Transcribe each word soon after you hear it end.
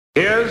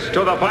Here's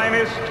to the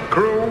finest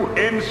crew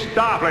in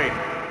Starfleet.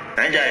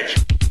 Engage.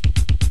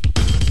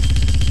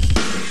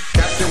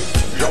 Captain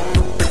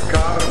Jean-Luc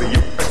Picard of the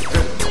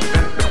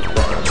USS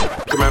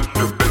Enterprise.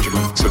 Commander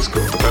Benjamin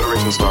Sisko, the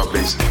Federation Star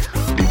Base,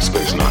 Deep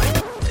Space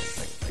Nine.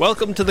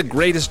 Welcome to the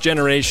greatest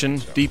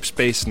generation, Deep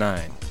Space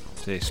Nine.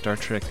 It's a Star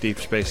Trek Deep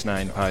Space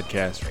Nine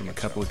podcast from a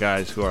couple of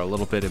guys who are a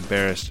little bit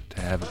embarrassed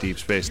to have a Deep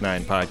Space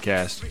Nine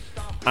podcast.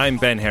 I'm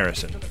Ben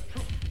Harrison.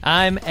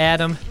 I'm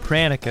Adam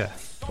Pranica.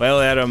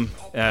 Well, Adam,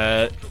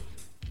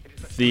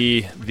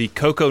 the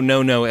Coco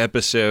No-No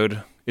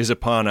episode is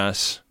upon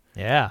us.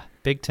 Yeah,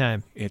 big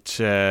time. It's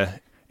a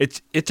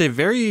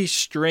very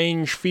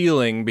strange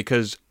feeling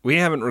because we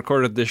haven't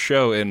recorded this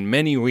show in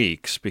many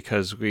weeks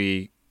because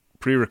we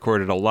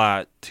pre-recorded a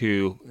lot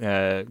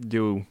to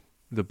do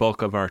the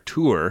bulk of our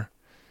tour.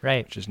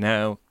 Right. Which is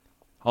now,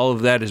 all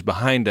of that is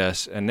behind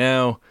us, and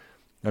now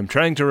I'm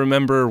trying to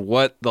remember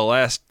what the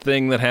last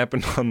thing that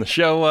happened on the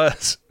show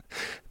was.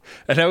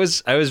 And I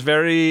was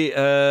very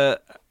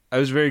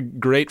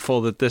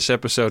grateful that this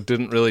episode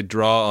didn't really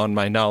draw on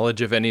my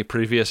knowledge of any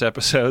previous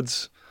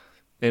episodes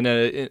in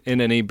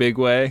any big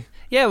way.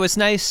 Yeah, it was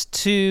nice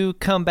to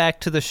come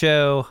back to the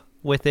show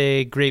with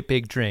a great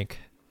big drink.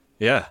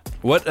 Yeah.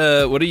 What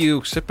are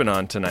you sipping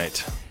on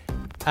tonight?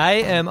 I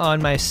am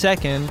on my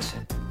second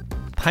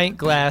pint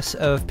glass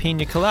of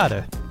pina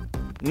colada.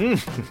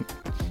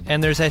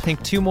 And there's, I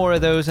think, 2 more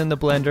of those in the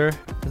blender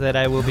that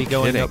I will be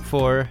going up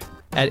for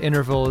at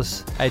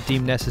intervals I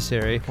deem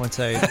necessary. Once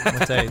I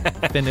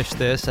finish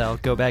this, I'll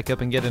go back up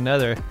and get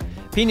another.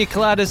 Pina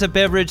colada is a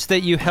beverage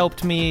that you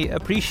helped me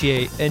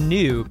appreciate and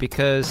knew,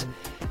 because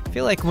I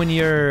feel like when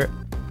you're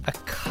a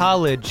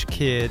college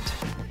kid,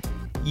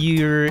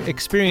 your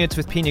experience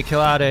with pina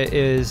colada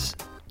is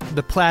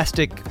the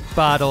plastic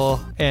bottle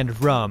and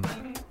rum.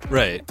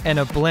 Right. And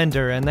a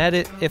blender. And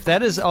if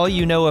that is all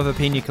you know of a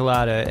pina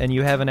colada, and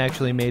you haven't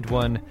actually made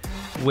one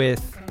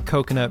with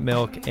coconut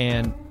milk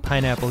and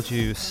pineapple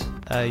juice,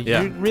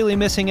 you're really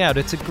missing out.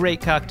 It's a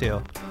great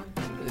cocktail.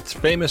 It's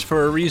famous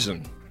for a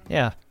reason.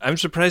 Yeah. I'm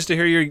surprised to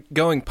hear you're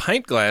going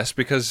pint glass,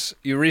 because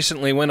you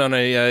recently went on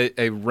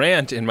a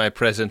rant in my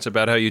presence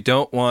about how you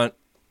don't want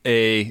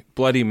a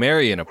Bloody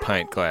Mary in a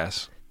pint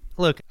glass.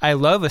 Look, I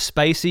love a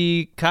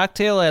spicy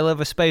cocktail. I love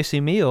a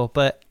spicy meal,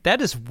 but that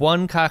is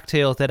one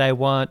cocktail that I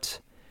want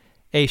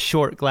a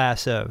short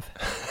glass of.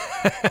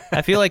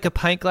 I feel like a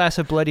pint glass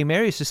of Bloody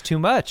Mary is just too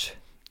much.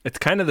 It's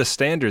kind of the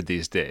standard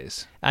these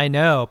days. I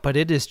know, but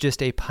it is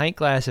just a pint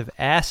glass of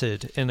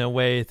acid in a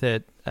way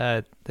that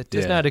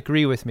does not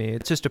agree with me.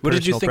 It's just a personal What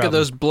did you think problem. of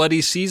those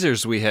Bloody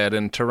Caesars we had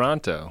in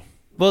Toronto?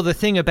 Well, the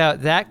thing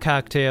about that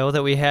cocktail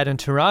that we had in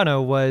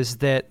Toronto was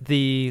that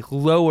the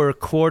lower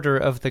quarter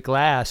of the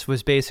glass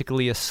was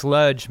basically a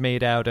sludge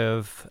made out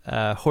of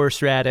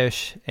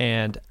horseradish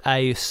and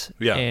ice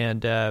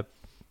and clam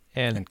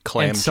and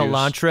juice.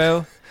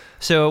 cilantro.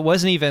 So it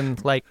wasn't even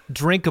like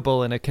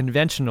drinkable in a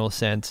conventional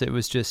sense. It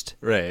was just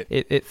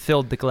it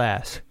filled the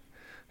glass.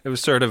 It was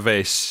sort of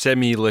a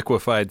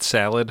semi-liquefied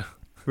salad.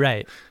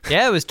 Right.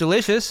 Yeah, it was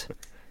delicious.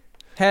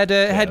 Had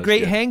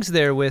great hangs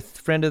there with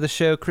friend of the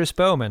show Chris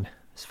Bowman.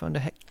 It's fun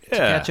to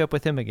catch up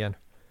with him again.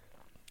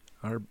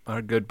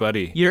 Our good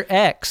buddy. Your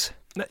ex.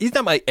 No, he's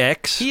not my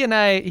ex. He and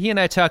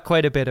I talk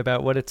quite a bit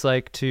about what it's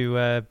like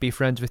to be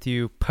friends with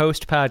you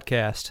post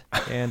podcast,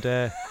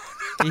 and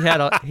he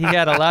had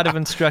a lot of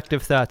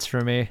instructive thoughts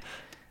for me.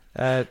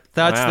 Thoughts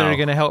that are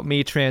going to help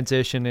me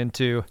transition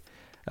into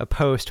a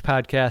post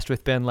podcast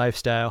with Ben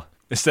lifestyle.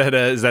 Is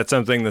that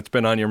something that's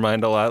been on your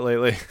mind a lot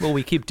lately? Well,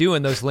 we keep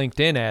doing those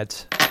LinkedIn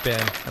ads,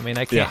 Ben. I mean,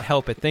 I can't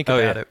help but think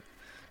about it.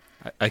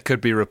 I could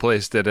be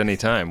replaced at any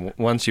time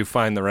once you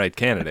find the right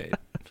candidate.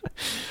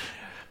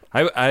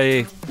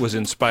 I was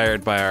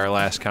inspired by our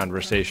last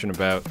conversation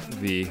about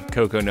the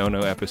Coco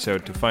No-No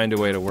episode to find a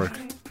way to work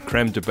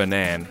creme de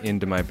banane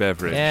into my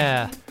beverage.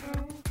 Yeah.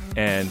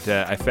 And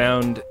I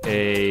found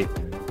a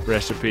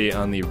recipe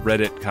on the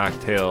Reddit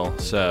cocktail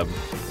sub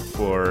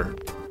for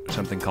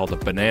something called a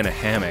banana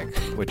hammock,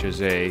 which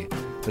is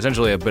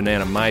essentially a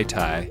banana Mai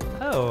Tai.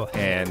 Oh.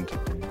 And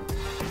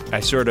I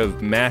sort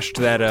of mashed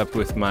that up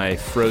with my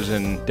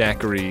frozen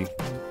daiquiri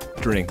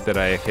drink that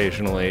I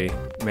occasionally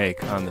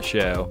make on the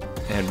show,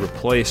 and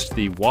replaced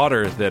the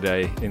water that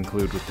I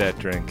include with that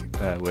drink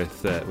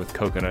with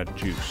coconut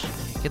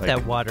juice. Get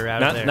that water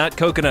out of there. Not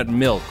coconut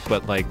milk,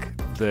 but like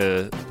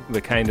the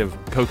kind of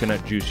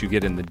coconut juice you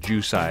get in the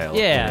juice aisle.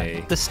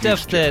 Yeah, the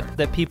stuff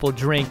that people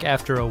drink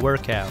after a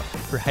workout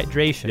for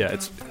hydration. Yeah,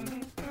 it's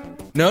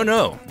no,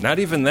 not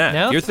even that.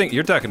 No?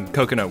 You're talking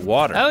coconut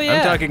water. Oh yeah,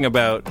 I'm talking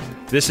about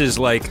this is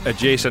like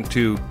adjacent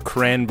to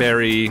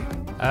cranberry.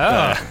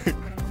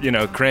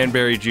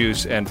 Cranberry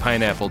juice and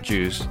pineapple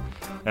juice.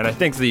 And I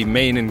think the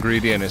main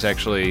ingredient is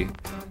actually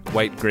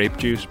white grape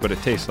juice, but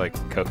it tastes like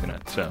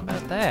coconut. So how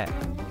about that?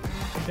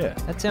 Yeah.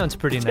 That sounds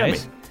pretty it's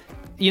nice.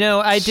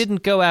 I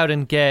didn't go out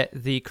and get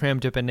the creme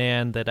de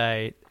banane that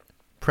I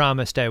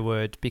promised I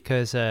would,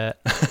 because I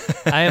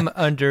am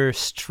under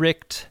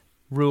strict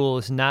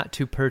rules not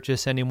to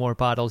purchase any more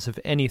bottles of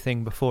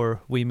anything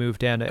before we move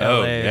down to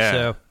LA. Yeah.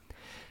 So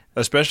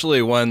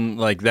especially one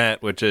like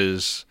that, which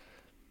is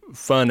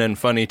fun and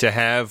funny to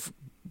have,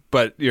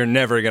 but you're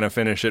never going to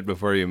finish it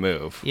before you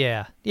move.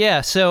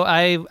 Yeah, so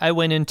I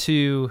went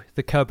into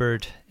the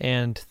cupboard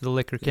and the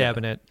liquor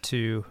cabinet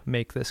to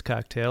make this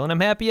cocktail, and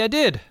I'm happy I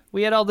did.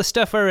 We had all the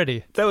stuff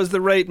already. That was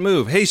the right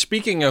move. Hey,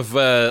 speaking of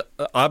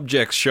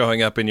objects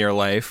showing up in your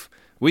life,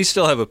 we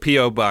still have a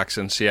P.O. box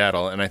in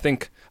Seattle, and I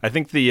think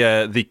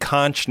the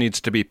conch needs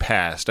to be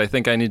passed. I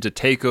think I need to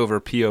take over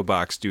P.O.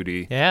 box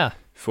duty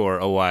for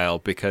a while,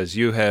 because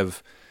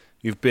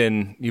you've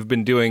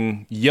been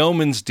doing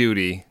yeoman's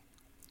duty,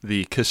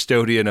 the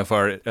custodian of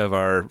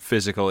our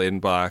physical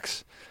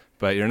inbox,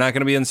 but you're not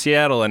going to be in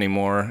Seattle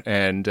anymore.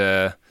 And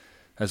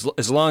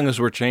as long as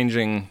we're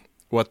changing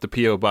what the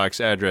P.O. box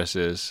address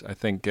is, I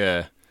think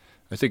it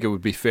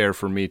would be fair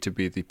for me to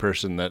be the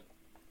person that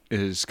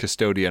is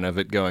custodian of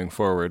it going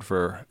forward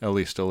for at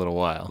least a little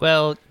while.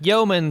 Well,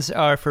 yeomans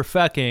are for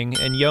fucking,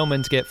 and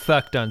yeomans get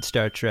fucked on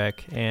Star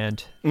Trek,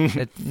 and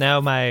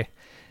now my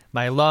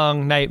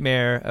long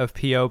nightmare of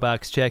P.O.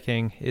 box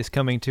checking is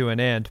coming to an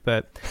end,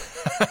 but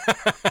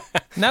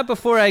not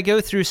before I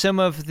go through some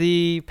of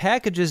the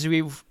packages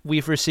we've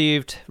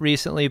received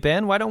recently,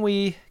 Ben. Why don't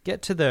we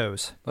get to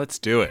those? Let's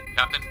do it.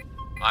 Captain,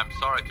 I'm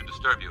sorry to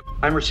disturb you.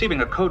 I'm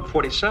receiving a code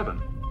 47.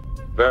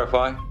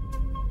 Verify.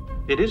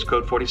 It is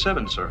code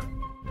 47, sir.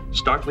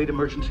 Starfleet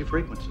emergency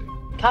frequency.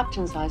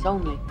 Captain size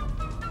only.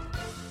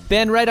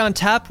 Ben, right on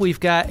top, we've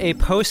got a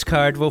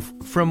postcard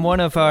from one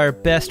of our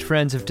best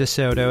friends of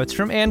DeSoto. It's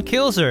from Ann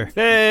Kilzer.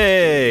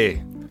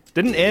 Hey!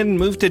 Didn't Ann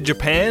move to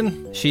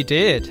Japan? She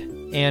did.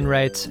 Ann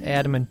writes,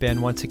 Adam and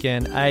Ben, once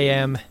again, I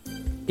am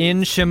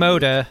in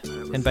Shimoda,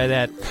 and by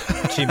that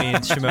she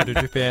means Shimoda,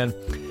 Japan.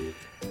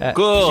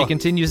 Cool. She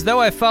continues, though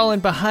I've fallen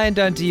behind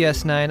on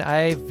DS9,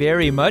 I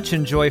very much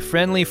enjoy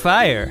Friendly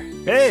Fire.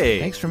 Hey!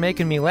 Thanks for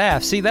making me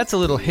laugh. See, that's a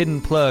little hidden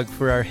plug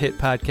for our hit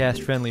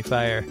podcast, Friendly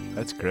Fire.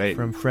 That's great.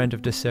 From friend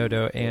of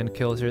DeSoto, Ann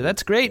Kilzer.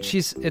 That's great.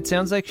 It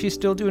sounds like she's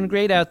still doing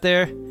great out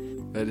there.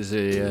 That is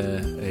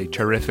a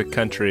terrific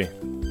country.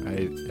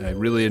 I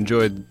really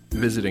enjoyed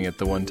visiting it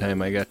the one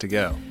time I got to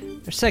go.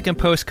 Our second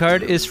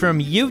postcard is from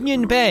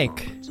Union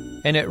Bank,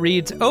 and it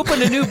reads,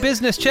 opened a new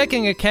business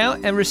checking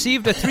account and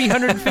received a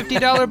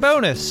 $350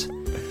 bonus.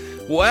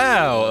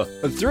 Wow,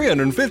 a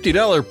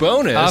 $350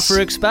 bonus. Offer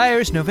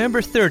expires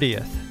November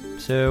 30th.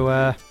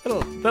 So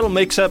that'll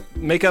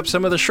make up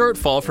some of the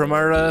shortfall from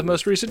our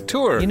most recent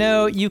tour. You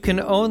know, you can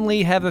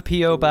only have a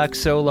P.O. box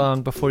so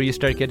long before you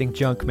start getting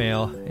junk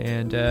mail,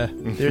 and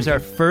there's our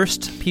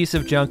first piece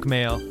of junk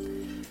mail.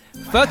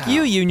 Fuck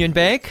you, Union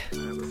Bank.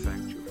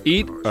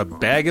 Eat a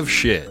bag of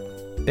shit.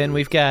 Then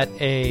we've got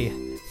a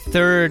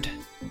third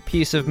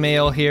piece of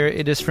mail here.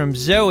 It is from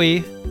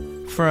Zoe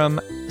from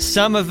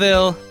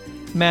Somerville,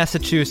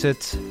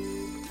 Massachusetts.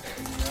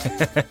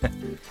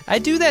 I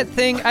do that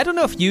thing, I don't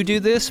know if you do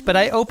this, but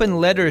I open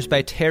letters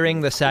by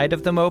tearing the side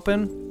of them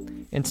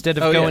open instead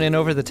of going in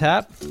over the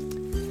top.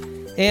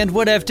 And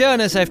what I've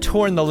done is I've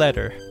torn the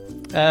letter,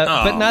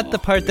 but not the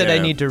part that I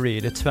need to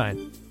read. It's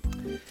fine.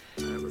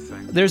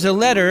 There's a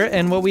letter,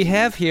 and what we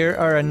have here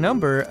are a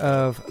number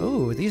of...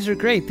 Oh, these are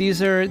great.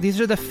 These are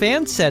the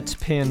Fansets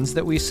pins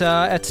that we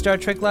saw at Star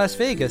Trek Las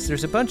Vegas.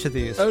 There's a bunch of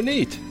these. Oh,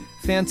 neat.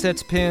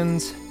 Fansets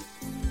pins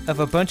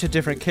of a bunch of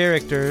different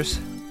characters.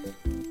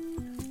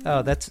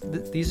 Oh,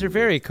 these are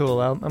very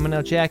cool. I'm going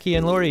to Jackie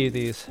and Lori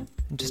these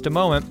in just a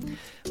moment.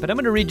 But I'm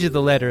going to read you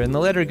the letter, and the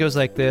letter goes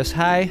like this.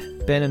 Hi,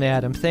 Ben and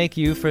Adam. Thank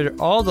you for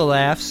all the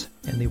laughs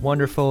and the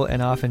wonderful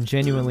and often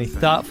genuinely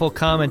thoughtful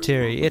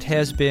commentary. It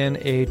has been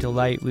a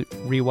delight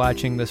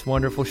rewatching this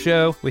wonderful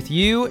show with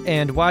you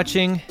and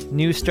watching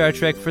new Star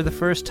Trek for the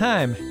first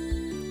time.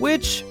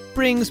 Which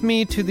brings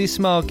me to the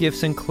small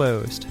gifts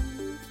enclosed.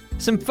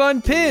 Some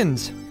fun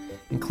pins.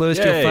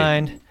 Enclosed you'll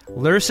find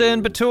Lursa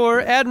and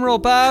Bator, Admiral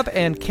Bob,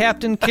 and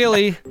Captain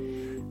Killy.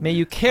 May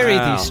you carry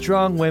these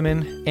strong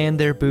women and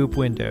their boob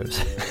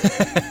windows.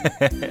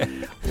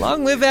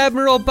 Long live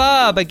Admiral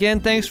Bob.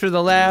 Again, thanks for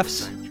the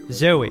laughs.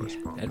 Zoe.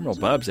 Admiral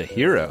Bob's a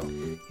hero.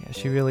 Yeah,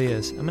 she really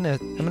is. I'm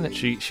gonna.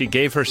 She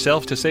gave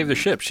herself to save the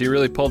ship. She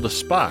really pulled a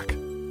Spock.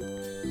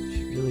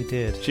 She really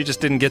did. She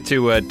just didn't get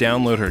to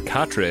download her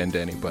Katra into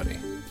anybody.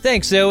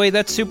 Thanks, Zoe.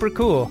 That's super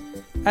cool.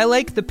 I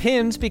like the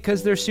pins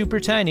because they're super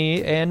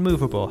tiny and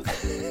movable.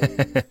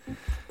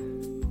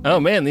 Oh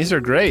man, these are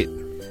great.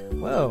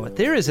 Whoa,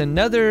 there is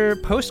another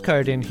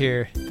postcard in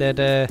here that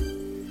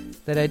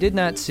I did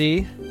not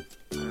see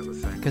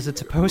because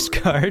it's a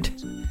postcard.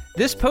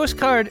 This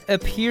postcard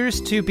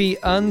appears to be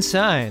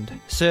unsigned,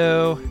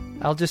 so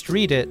I'll just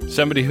read it.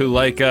 Somebody who,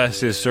 like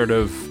us, is sort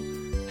of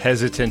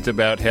hesitant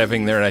about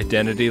having their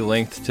identity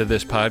linked to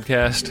this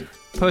podcast.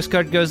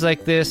 Postcard goes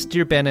like this.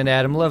 Dear Ben and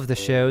Adam, love the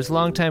shows.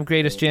 Longtime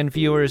Greatest Gen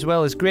viewer as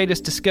well as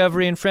Greatest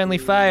Discovery and Friendly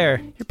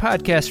Fire. Your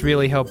podcasts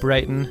really help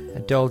brighten a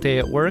dull day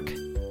at work.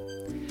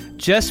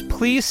 Just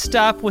please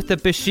stop with the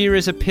Bashir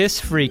is a piss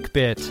freak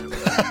bit.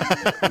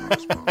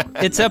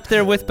 It's up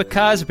there with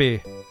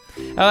Cosby.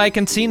 Oh, I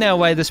can see now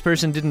why this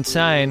person didn't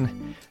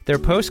sign their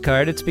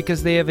postcard, it's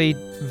because they have a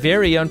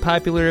very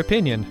unpopular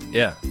opinion.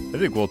 Yeah, I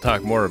think we'll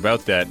talk more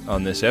about that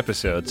on this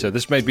episode. So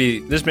this may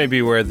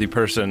be where the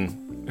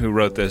person who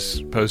wrote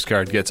this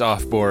postcard gets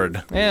off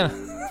board. Yeah.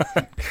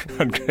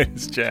 On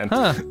Greatest Gen.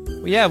 Huh.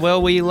 Yeah,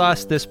 well, we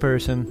lost this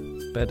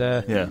person, but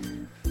yeah.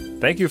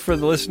 Thank you for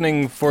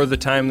listening for the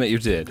time that you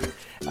did.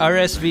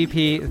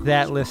 RSVP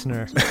that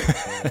listener.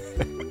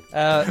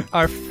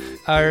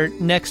 Our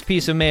next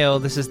piece of mail,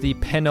 this is the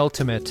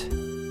penultimate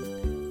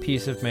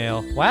piece of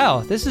mail.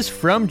 Wow, this is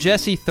from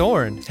Jesse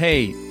Thorne.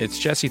 Hey, it's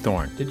Jesse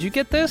Thorne. Did you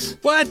get this?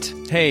 What?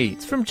 Hey.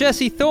 It's from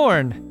Jesse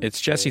Thorne. It's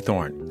Jesse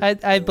Thorne.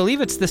 I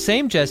believe it's the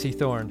same Jesse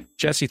Thorne.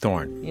 Jesse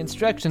Thorne. The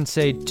instructions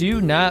say,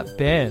 do not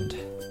bend.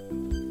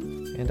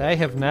 And I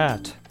have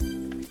not.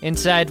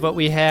 Inside what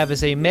we have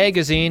is a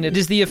magazine. It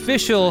is the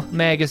official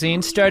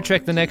magazine, Star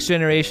Trek The Next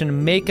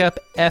Generation Makeup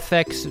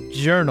FX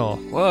Journal.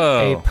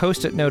 Whoa. A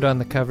post-it note on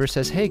the cover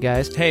says, hey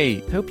guys,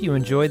 hope you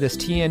enjoy this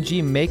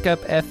TNG Makeup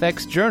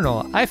FX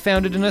Journal. I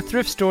found it in a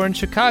thrift store in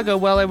Chicago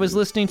while I was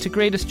listening to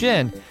Greatest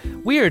Gen.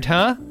 Weird,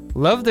 huh?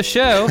 Love the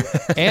show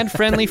and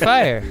Friendly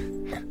Fire.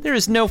 There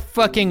is no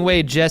fucking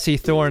way Jesse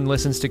Thorne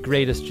listens to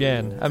Greatest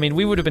Gen. I mean,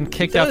 we would have been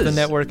kicked off the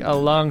network a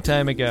long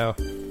time ago.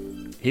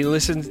 He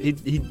listened.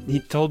 He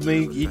told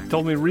me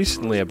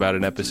recently about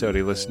an episode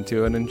he listened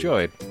to and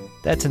enjoyed.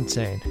 That's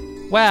insane.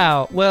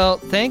 Wow. Well,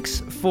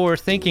 thanks for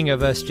thinking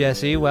of us,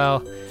 Jesse.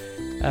 While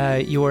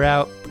you were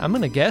out, I'm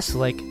gonna guess,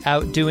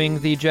 out doing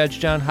the Judge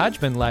John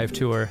Hodgman live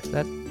tour.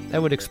 That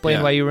would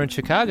explain why you were in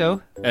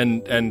Chicago.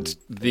 And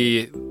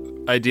the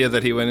idea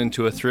that he went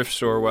into a thrift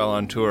store while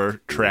on tour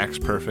tracks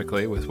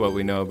perfectly with what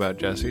we know about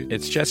Jesse.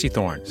 It's Jesse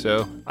Thorne,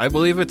 so I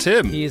believe it's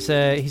him. He's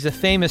a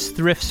famous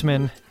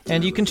thriftsman.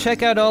 And you can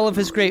check out all of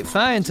his great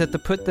finds at the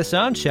Put This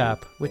On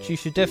shop, which you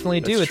should definitely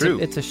do. That's true.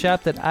 It's a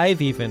shop that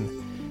I've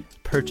even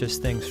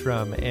purchased things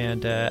from,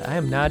 and I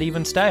am not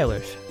even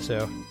stylish,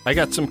 so... I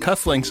got some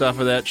cufflinks off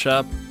of that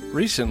shop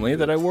recently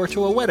that I wore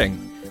to a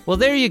wedding. Well,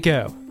 there you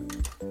go.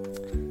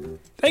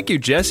 Thank you,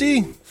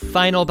 Jesse.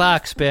 Final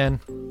box, Ben.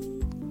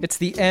 It's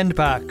the end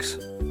box,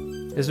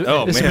 is what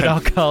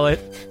I'll call it.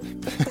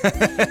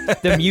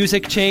 The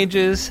music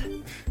changes,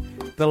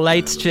 the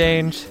lights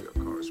change...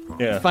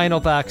 Yeah. Final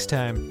box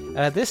time.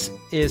 This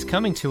is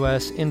coming to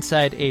us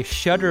inside a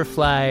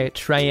Shutterfly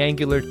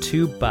triangular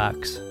tube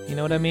box. You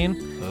know what I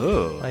mean?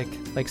 Oh.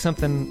 Like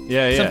something.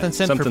 Yeah. Something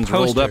sent Something's for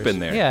posters. rolled up in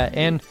there. Yeah,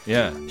 and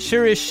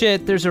sure as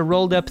shit, there's a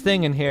rolled up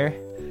thing in here.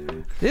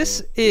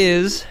 This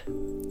is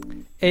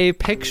a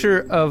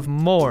picture of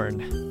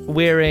Morn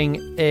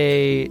wearing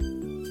a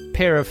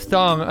pair of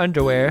thong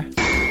underwear.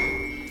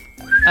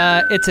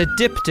 It's a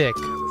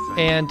diptych.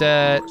 And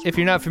if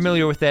you're not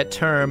familiar with that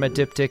term, a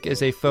diptych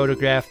is a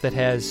photograph that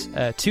has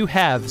two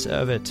halves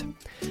of it.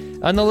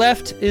 On the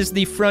left is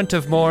the front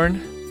of Morn,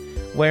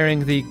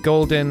 wearing the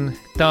golden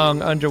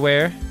thong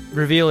underwear,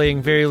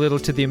 revealing very little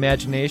to the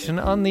imagination.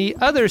 On the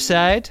other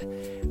side,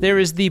 there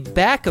is the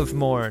back of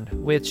Morn,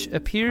 which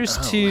appears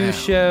to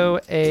show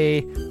a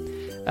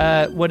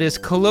what is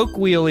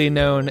colloquially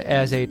known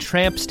as a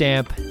tramp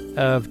stamp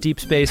of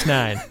Deep Space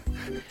Nine.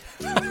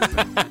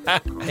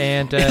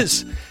 And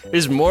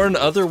is Morn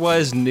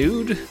otherwise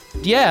nude?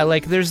 Yeah,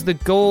 there's the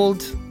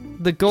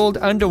gold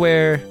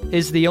underwear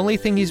is the only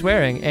thing he's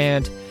wearing,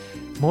 and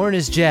Morn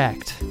is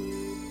jacked.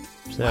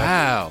 So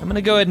wow. I'm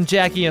gonna go ahead and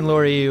Jackie and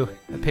Lori you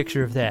a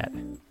picture of that.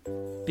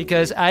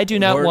 Because I do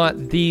not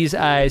want these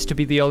eyes to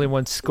be the only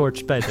ones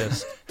scorched by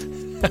this.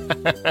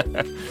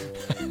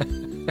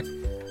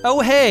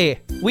 Oh hey,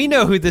 we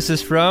know who this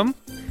is from.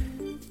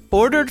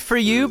 Ordered for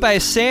you by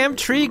Sam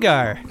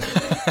Tregar.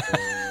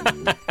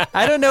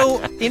 I don't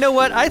know. You know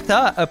what? I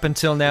thought up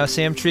until now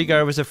Sam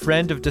Tregar was a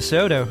friend of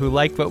DeSoto who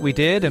liked what we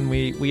did, and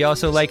we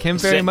also like him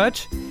very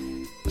much.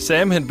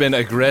 Sam had been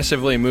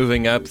aggressively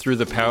moving up through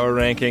the power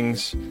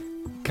rankings,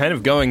 kind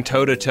of going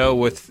toe-to-toe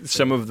with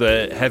some of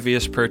the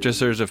heaviest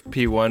purchasers of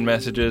P1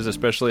 messages,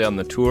 especially on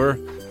the tour.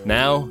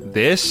 Now,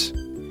 this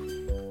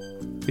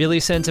really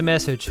sends a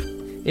message.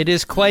 It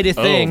is quite a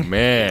thing. Oh,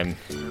 man.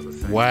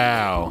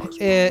 Wow.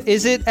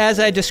 Is it as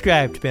I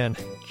described, Ben?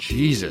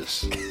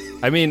 Jesus.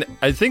 I mean,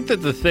 I think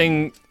that the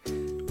thing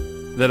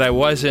that I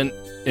wasn't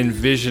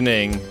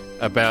envisioning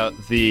about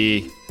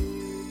the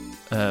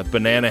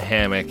banana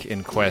hammock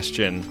in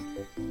question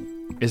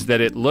is that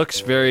it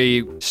looks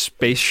very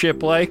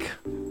spaceship-like.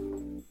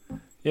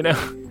 You know?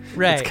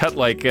 Right.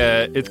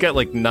 It's got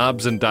like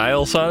knobs and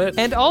dials on it.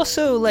 And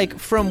also,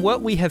 from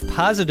what we have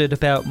posited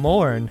about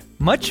Morn,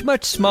 much,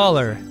 much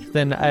smaller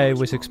than I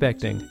was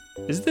expecting.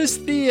 Is this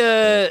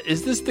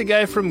the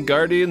guy from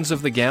Guardians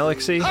of the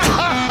Galaxy?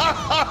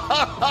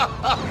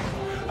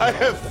 I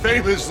have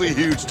famously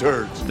huge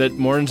turds. That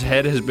Morn's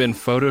head has been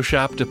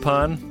photoshopped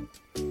upon?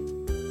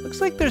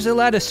 Looks like there's a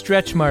lot of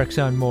stretch marks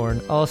on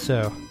Morn,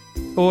 also.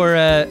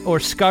 Or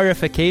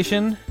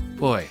scarification.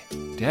 Boy,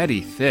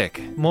 daddy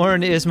thick.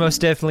 Morn is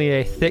most definitely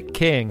a thick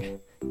king.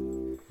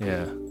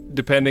 Yeah.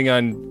 Depending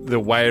on the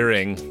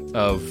wiring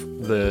of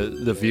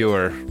the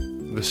viewer,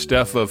 the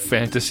stuff of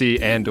fantasy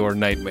and or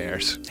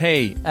nightmares.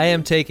 Hey. I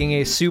am taking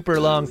a super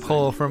long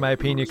pull for my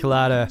pina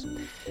colada.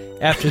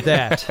 after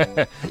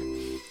that.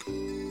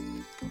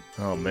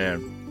 Oh,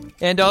 man.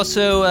 And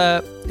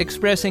also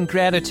expressing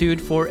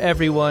gratitude for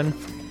everyone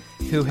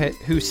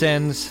who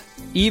sends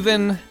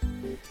even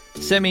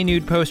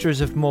semi-nude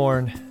posters of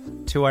Morn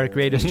to our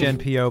Greatest Gen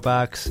P.O.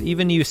 box.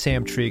 Even you,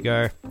 Sam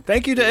Tregar.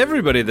 Thank you to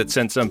everybody that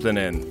sent something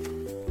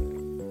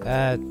in.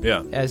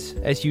 Yeah.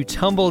 As you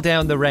tumble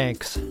down the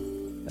ranks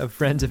of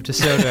Friends of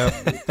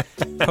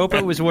DeSoto. Hope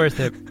it was worth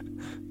it.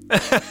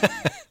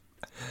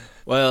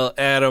 Well,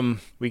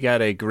 Adam, we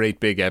got a great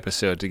big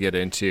episode to get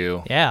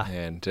into. Yeah.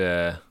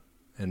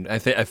 And I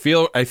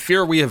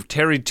fear we have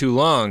tarried too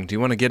long. Do you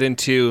want to get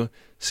into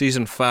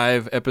season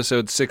 5,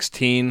 episode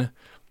 16,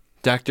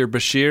 Dr.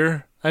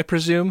 Bashir, I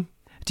presume?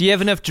 Do you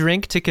have enough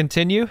drink to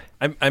continue?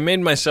 I made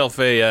myself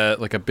a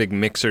big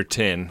mixer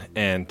tin,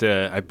 and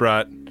I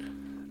brought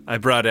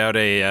out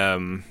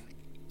an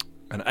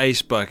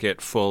ice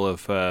bucket full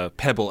of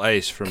Pebble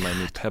Ice from my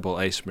new Pebble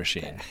Ice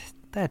machine.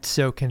 That's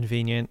so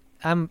convenient.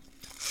 I'm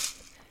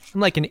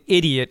like an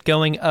idiot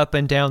going up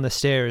and down the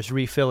stairs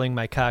refilling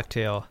my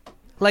cocktail.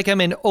 Like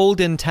I'm in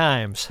olden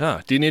times. Oh,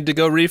 do you need to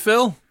go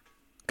refill?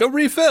 Go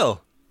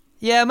refill.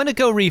 Yeah, I'm gonna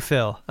go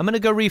refill. And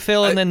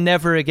then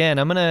never again.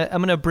 I'm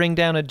gonna bring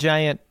down a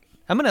giant.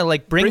 I'm gonna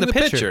bring the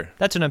pitcher.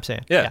 That's what I'm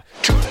saying. Yeah.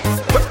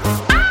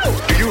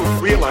 Do you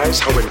realize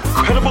how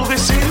incredible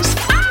this is?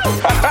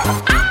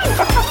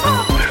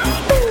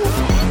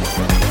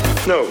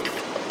 No,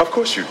 of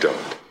course you don't.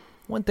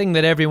 One thing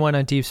that everyone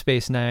on Deep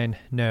Space Nine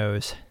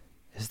knows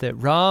is that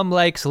Rom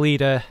likes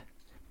Lita,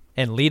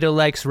 and Lita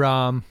likes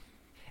Rom.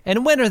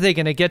 And when are they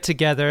gonna get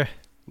together?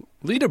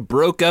 Lita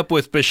broke up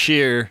with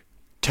Bashir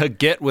to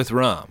get with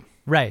Rom.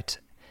 Right.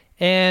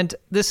 And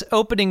this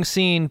opening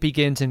scene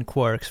begins in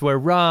Quarks, where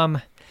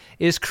Rom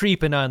is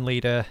creeping on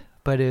Lita,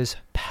 but is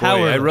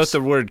powerless. Boy, I wrote the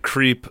word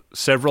creep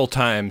several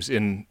times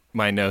in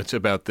my notes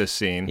about this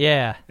scene.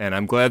 Yeah. And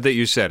I'm glad that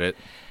you said it.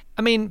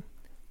 I mean,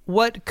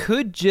 what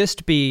could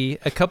just be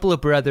a couple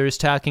of brothers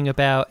talking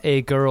about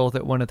a girl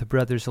that one of the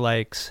brothers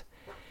likes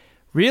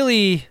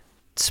really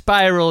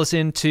spirals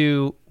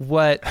into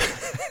what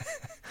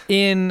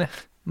in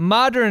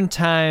modern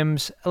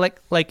times,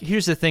 like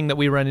here's the thing that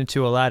we run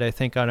into a lot, I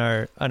think, on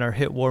our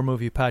hit war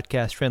movie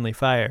podcast, Friendly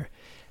Fire,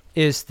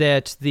 is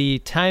that the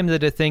time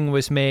that a thing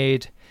was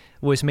made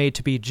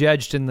to be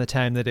judged in the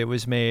time that it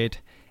was made,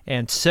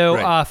 and so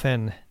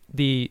often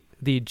the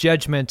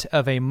judgment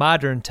of a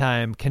modern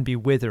time can be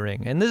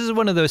withering. And this is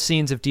one of those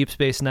scenes of Deep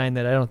Space Nine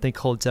that I don't think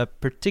holds up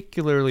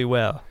particularly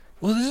well.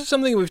 Well, this is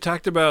something we've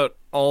talked about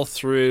all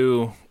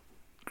through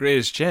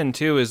Greatest Gen,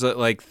 too, is that,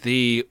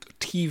 the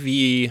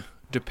TV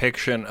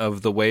depiction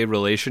of the way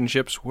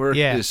relationships work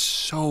is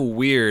so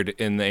weird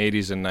in the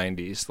 80s and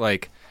 90s.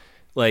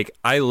 Like,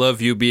 I love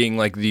you being,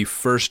 the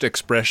first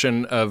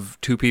expression of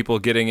two people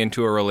getting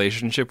into a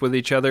relationship with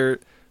each other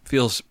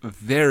feels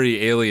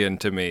very alien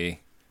to me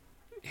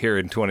here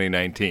in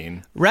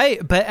 2019.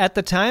 Right, but at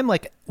the time,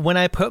 when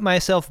I put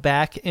myself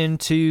back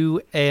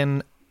into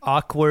an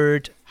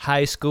awkward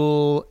high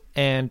school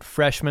and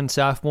freshman,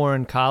 sophomore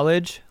in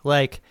college,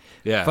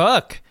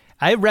 fuck,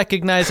 I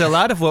recognize a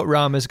lot of what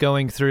Rom is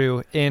going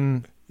through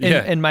in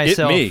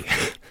myself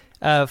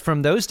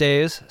from those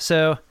days.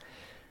 So,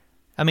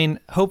 I mean,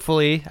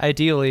 hopefully,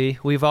 ideally,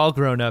 we've all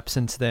grown up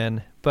since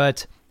then.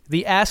 But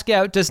the ask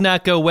out does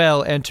not go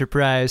well,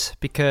 Enterprise,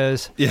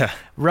 because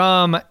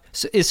Rom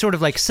is sort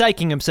of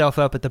psyching himself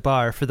up at the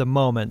bar for the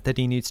moment that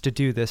he needs to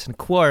do this. And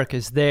Quark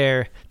is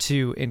there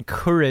to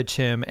encourage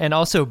him and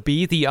also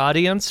be the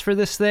audience for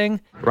this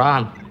thing.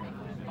 Rom,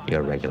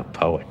 you're a regular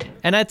poet.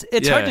 And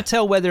it's hard to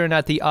tell whether or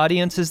not the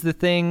audience is the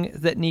thing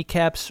that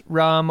kneecaps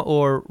Rom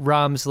or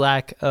Rom's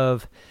lack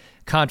of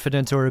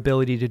confidence or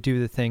ability to do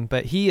the thing.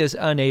 But he is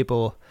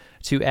unable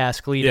to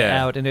ask Lita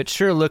out, and it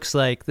sure looks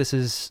like this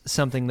is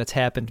something that's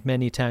happened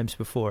many times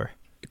before.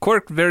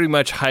 Quark very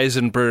much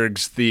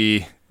Heisenberg's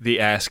the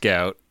ask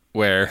out,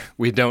 where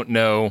we don't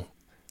know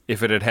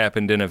if it had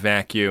happened in a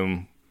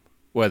vacuum,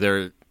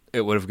 whether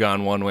it would have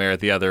gone one way or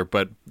the other,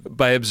 but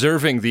by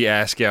observing the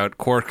ask out,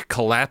 Quark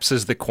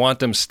collapses the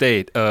quantum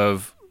state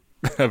of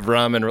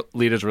Rom and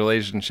Lita's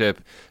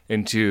relationship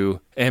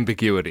into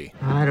ambiguity.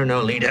 I don't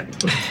know, Lita.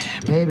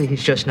 Maybe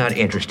he's just not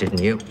interested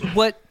in you.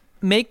 What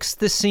makes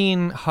the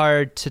scene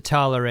hard to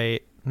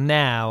tolerate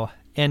now,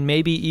 and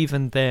maybe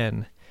even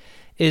then,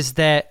 is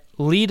that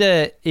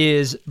Lita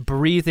is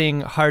breathing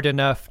hard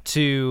enough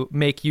to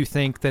make you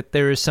think that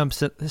there is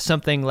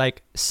something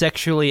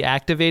sexually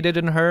activated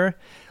in her.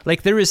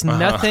 There is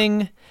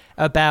nothing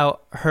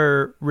about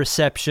her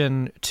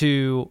reception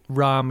to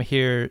Rom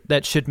here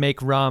that should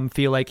make Rom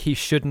feel like he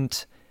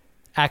shouldn't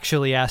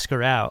actually ask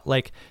her out.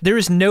 There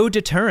is no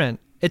deterrent.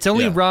 It's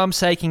only Rom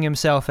psyching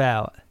himself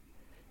out.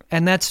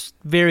 And that's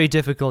very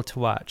difficult to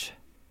watch.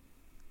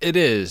 It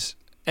is.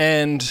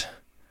 And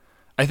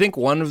I think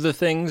one of the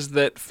things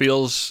that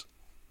feels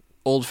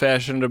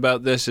old-fashioned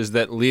about this is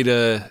that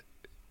Lita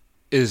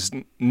is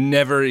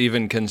never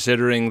even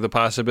considering the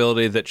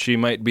possibility that she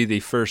might be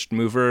the first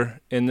mover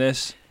in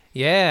this.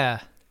 Yeah.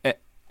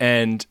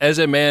 And as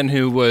a man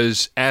who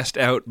was asked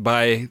out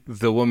by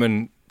the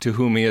woman to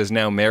whom he is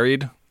now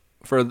married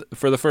for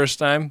the first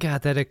time.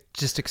 God, that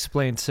just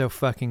explains so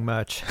fucking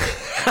much.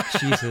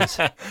 Jesus.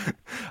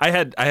 I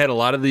had a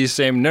lot of these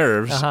same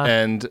nerves,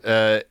 and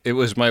it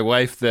was my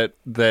wife that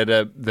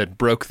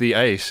broke the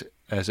ice,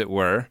 as it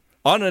were.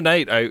 On a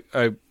night,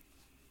 I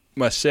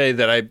must say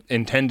that I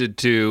intended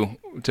to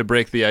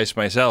break the ice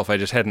myself. I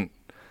just hadn't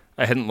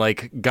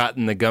like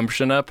gotten the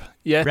gumption up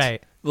yet.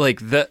 Right.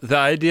 Like the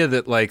idea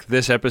that like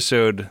this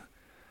episode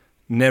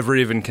never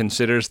even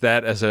considers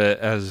that as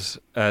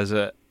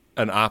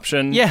an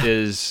option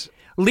is.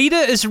 Lita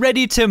is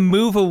ready to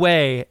move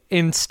away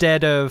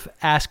instead of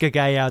ask a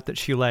guy out that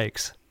she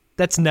likes.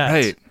 That's nuts.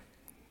 Right.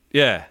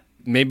 Yeah.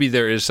 Maybe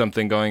there is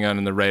something going on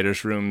in the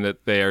writer's room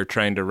that they are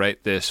trying to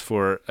write this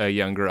for a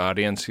younger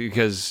audience,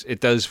 because it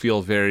does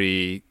feel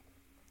very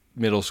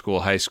middle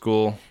school, high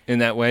school in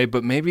that way.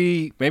 But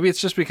maybe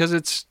it's just because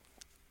it's,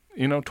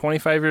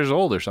 25 years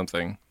old or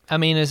something. I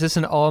mean, is this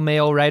an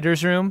all-male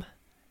writer's room?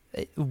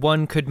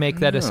 One could make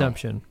that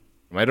assumption.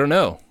 I don't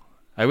know.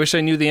 I wish I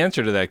knew the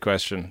answer to that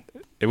question.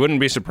 It wouldn't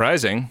be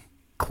surprising.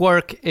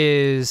 Quark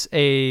is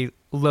a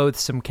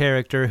loathsome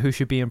character who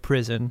should be in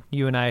prison.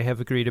 You and I have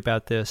agreed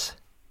about this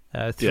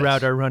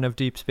throughout our run of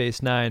Deep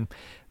Space Nine.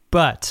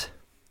 But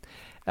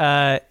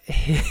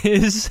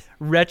his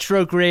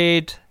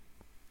retrograde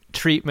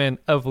treatment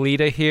of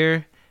Lita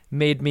here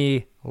made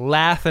me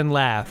laugh and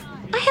laugh.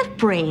 I have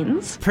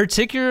brains.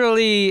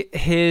 Particularly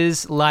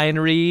his line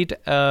read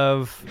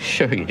of...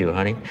 Sure you do,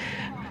 honey.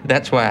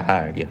 That's why I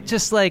hired you.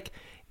 Just like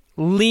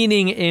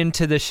leaning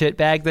into the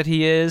shitbag that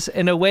he is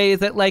in a way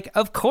that, like,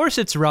 of course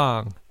it's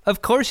wrong.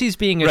 Of course he's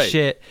being a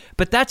shit,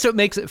 but that's what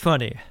makes it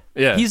funny.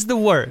 Yeah. He's the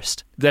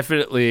worst.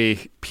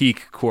 Definitely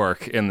peak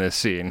Quark in this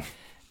scene.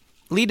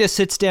 Lita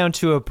sits down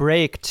to a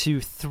break to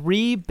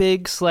 3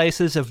 big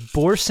slices of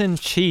Borson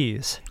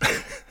cheese.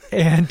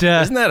 And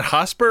isn't that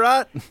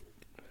Hosperat?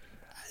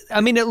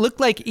 I mean, it looked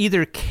like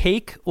either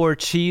cake or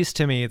cheese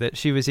to me that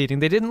she was eating.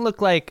 They didn't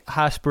look like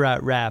Hosperat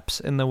wraps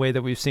in the way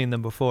that we've seen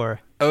them before.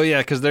 Oh yeah,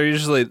 because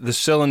the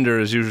cylinder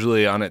is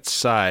usually on its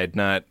side,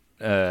 not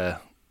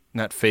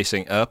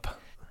facing up.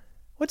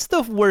 What's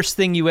the worst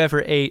thing you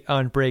ever ate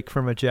on break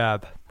from a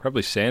job?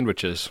 Probably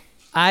sandwiches.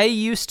 I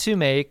used to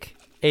make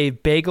a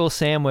bagel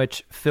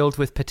sandwich filled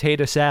with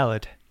potato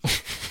salad.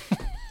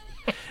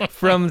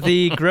 From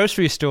the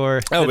grocery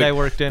store that I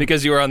worked in.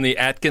 Because you were on the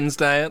Atkins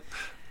diet?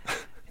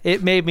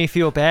 It made me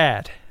feel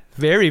bad.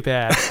 Very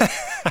bad.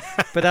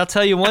 But I'll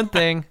tell you one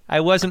thing. I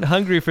wasn't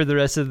hungry for the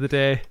rest of the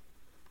day.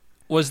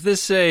 Was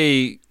this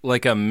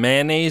like a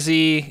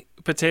mayonnaise-y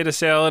potato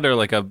salad or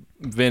like a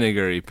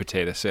vinegary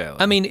potato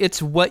salad? I mean,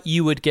 it's what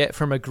you would get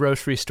from a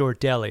grocery store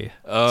deli.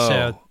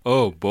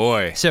 Oh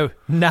boy. So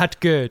not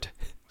good.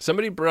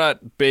 Somebody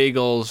brought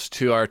bagels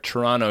to our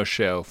Toronto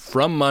show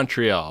from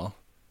Montreal,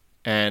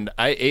 and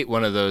I ate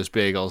one of those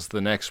bagels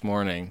the next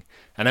morning,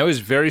 and I was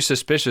very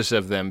suspicious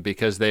of them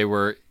because they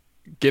were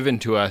given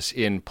to us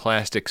in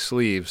plastic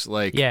sleeves,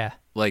 like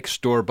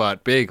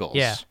store-bought bagels.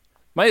 Yeah.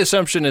 My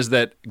assumption is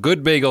that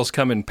good bagels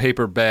come in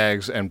paper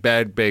bags and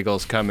bad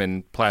bagels come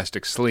in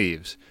plastic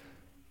sleeves.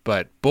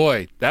 But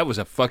boy, that was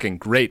a fucking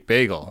great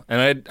bagel.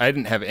 And I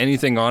didn't have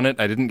anything on it.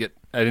 I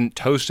didn't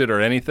toast it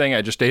or anything.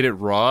 I just ate it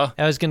raw.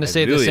 I was going to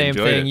say the same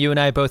thing. You and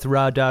I both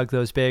raw dogged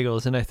those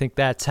bagels, and I think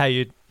that's how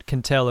you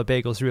can tell a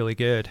bagel's really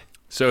good.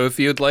 So if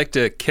you'd like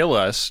to kill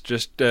us,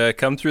 just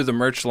come through the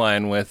merch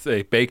line with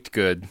a baked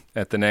good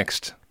at the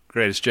next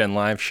Greatest Gen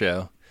Live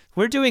show.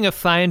 We're doing a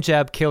fine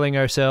job killing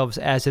ourselves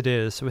as it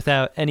is,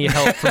 without any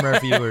help from our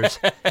viewers.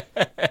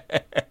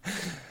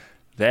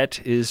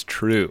 That is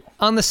true.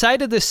 On the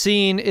side of the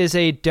scene is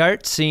a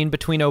dart scene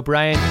between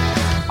O'Brien.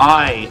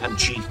 I am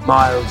Chief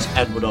Miles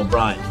Edward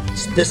O'Brien.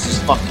 This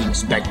is fucking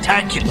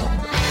spectacular.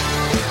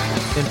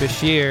 And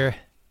Bashir.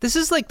 This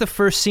is like the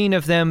first scene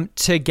of them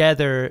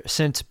together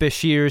since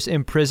Bashir's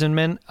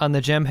imprisonment on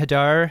the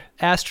Jem'Hadar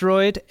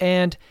asteroid,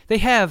 and they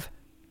have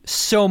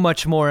so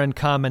much more in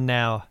common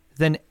now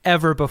than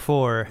ever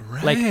before.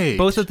 Right. Like,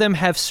 both of them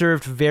have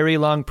served very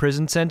long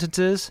prison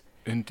sentences.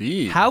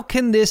 Indeed. How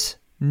can this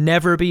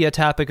never be a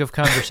topic of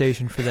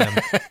conversation for them?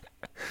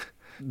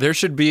 There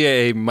should be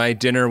a My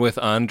Dinner with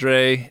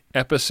Andre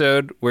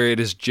episode where it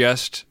is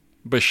just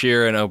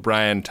Bashir and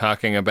O'Brien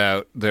talking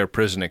about their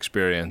prison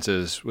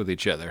experiences with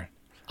each other.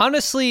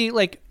 Honestly,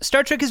 like,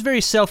 Star Trek is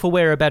very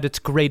self-aware about its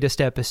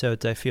greatest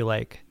episodes, I feel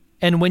like.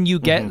 And when you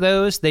get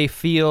those, they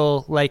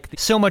feel like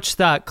so much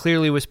thought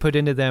clearly was put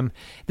into them.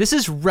 This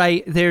is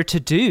right there to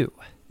do.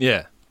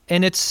 Yeah.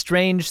 And it's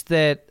strange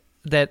that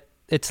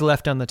it's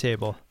left on the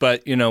table.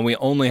 But, we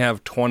only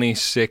have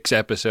 26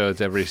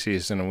 episodes every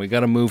season, and we got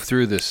to move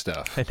through this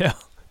stuff. I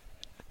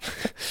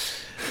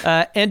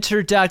know.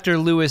 Enter Dr.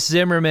 Louis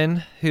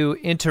Zimmerman, who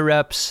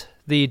interrupts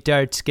the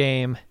darts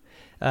game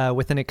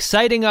with an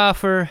exciting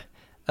offer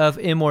of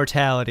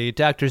immortality.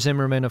 Dr.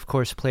 Zimmerman, of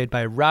course, played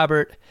by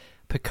Robert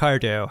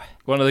Picardo.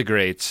 One of the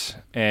greats,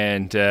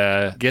 and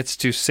gets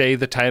to say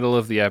the title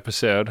of the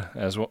episode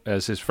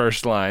as his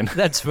first line.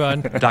 That's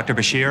fun. Dr.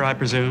 Bashir, I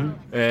presume?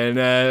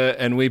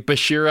 And we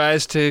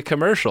Bashirized to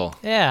commercial.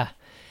 Yeah.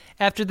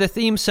 After the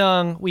theme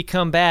song, we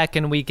come back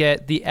and we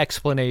get the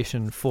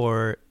explanation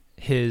for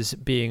his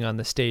being on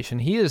the station.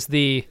 He is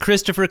the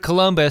Christopher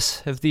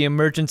Columbus of the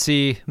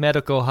emergency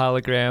medical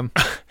hologram.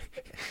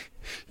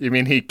 You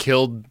mean he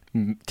killed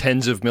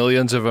tens of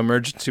millions of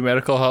emergency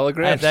medical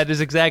holograms? That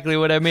is exactly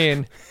what I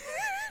mean.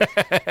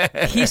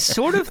 He's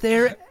sort of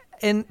there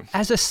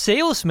as a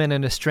salesman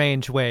in a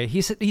strange way.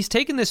 He's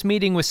taken this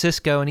meeting with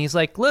Cisco and he's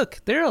like, look,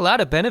 there are a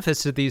lot of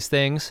benefits to these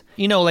things.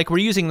 You know, like we're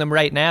using them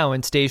right now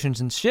in stations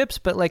and ships,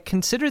 but like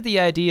consider the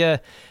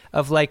idea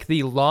of like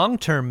the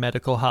long-term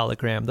medical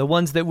hologram, the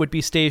ones that would be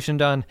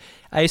stationed on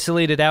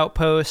isolated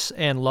outposts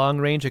and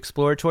long-range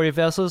exploratory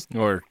vessels.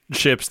 Or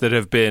ships that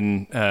have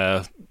been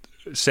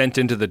sent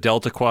into the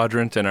Delta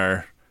Quadrant and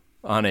are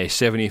on a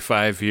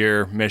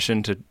 75-year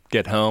mission to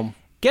get home.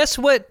 Guess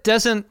what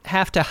doesn't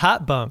have to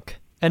hot bunk?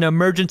 An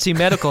emergency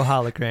medical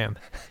hologram.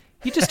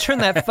 You just turn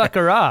that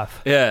fucker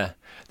off. Yeah.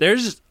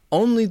 There's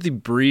only the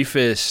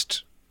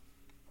briefest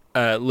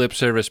lip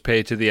service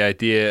paid to the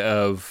idea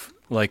of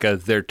like a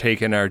they're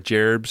taking our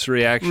gerbs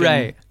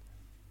reaction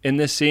in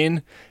this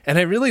scene. And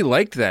I really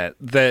liked that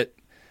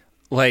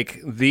like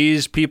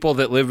these people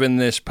that live in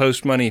this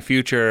post-money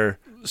future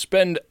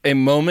spend a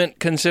moment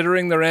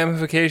considering the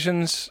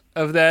ramifications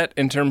of that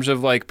in terms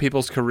of like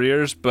people's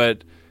careers,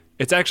 but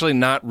it's actually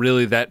not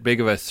really that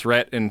big of a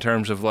threat in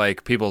terms of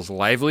like people's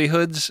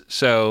livelihoods.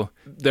 So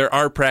there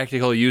are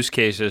practical use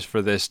cases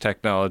for this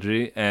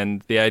technology.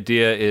 And the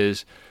idea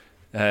is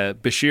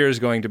Bashir is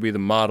going to be the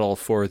model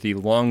for the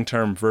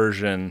long-term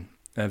version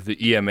of the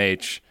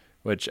EMH,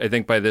 which I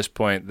think by this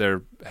point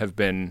there have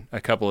been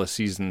a couple of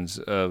seasons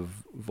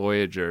of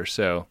Voyager.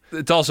 So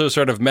it's also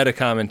sort of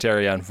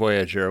meta-commentary on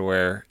Voyager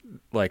where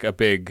like a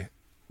big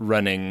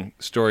running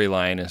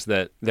storyline is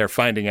that they're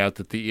finding out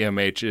that the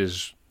EMH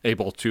is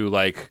able to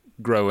like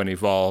grow and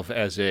evolve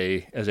as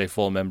a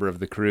full member of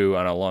the crew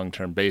on a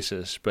long-term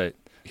basis. But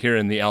here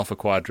in the Alpha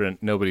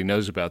Quadrant, nobody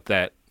knows about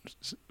that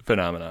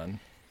phenomenon.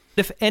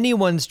 If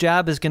anyone's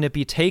job is going to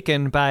be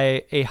taken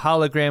by a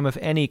hologram of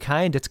any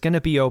kind, it's going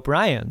to be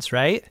O'Brien's,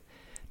 right?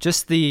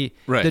 Just the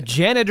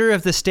janitor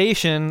of the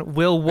station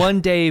will one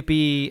day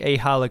be a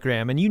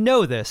hologram, and you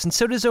know this, and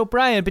so does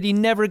O'Brien, but he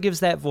never gives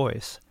that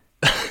voice.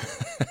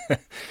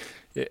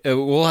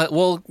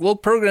 We'll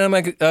program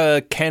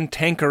a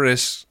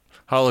cantankerous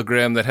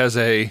hologram that has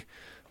a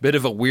bit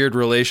of a weird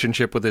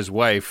relationship with his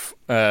wife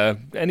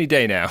any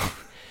day now.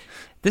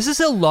 This is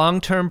a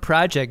long-term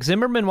project.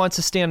 Zimmerman wants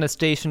to stay on the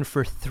station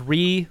for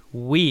 3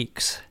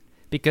 weeks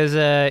because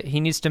he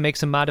needs to make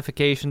some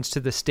modifications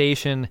to the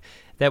station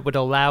that would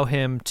allow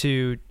him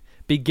to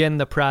begin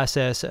the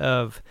process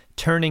of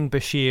turning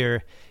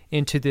Bashir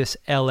into this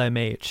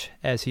LMH,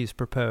 as he's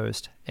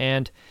proposed.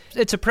 And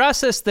it's a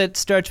process that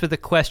starts with a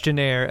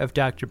questionnaire of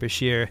Dr.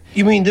 Bashir.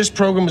 You mean this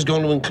program is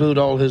going to include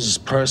all his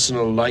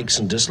personal likes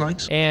and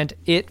dislikes? And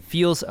it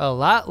feels a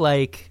lot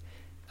like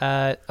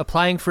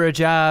applying for a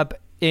job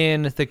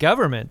in the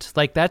government.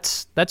 Like,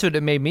 that's what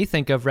it made me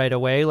think of right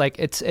away. Like,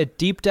 it's a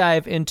deep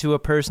dive into a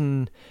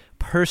person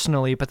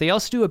personally, but they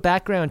also do a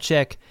background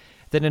check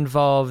that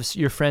involves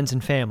your friends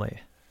and family.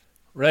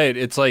 Right.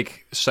 It's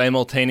like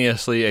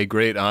simultaneously a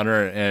great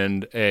honor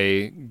and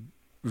a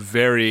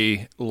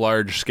very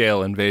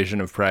large-scale invasion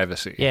of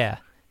privacy. Yeah.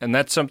 And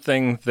that's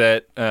something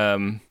that,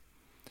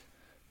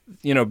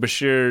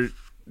 Bashir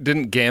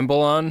didn't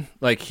gamble on.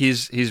 Like,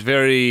 he's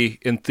very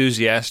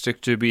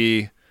enthusiastic to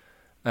be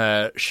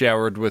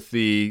showered with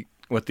the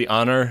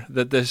honor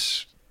that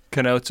this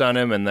connotes on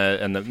him, and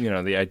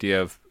the idea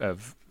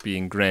of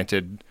being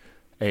granted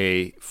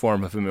a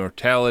form of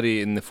immortality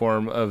in the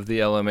form of the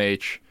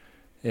LMH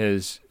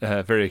is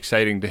very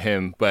exciting to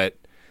him. But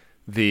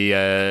the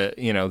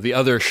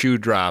other shoe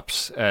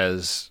drops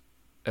as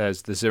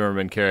the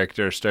Zimmerman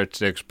character starts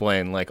to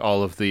explain like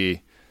all of the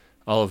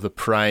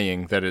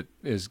prying that it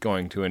is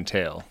going to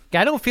entail.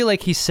 I don't feel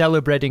like he's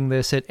celebrating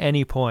this at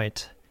any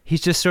point.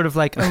 He's just sort of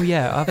like, oh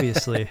yeah,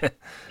 obviously.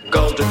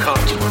 Golden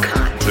Cotton.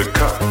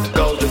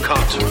 Golden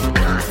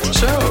Cotton.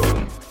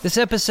 So, this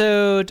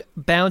episode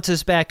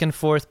bounces back and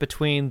forth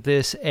between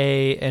this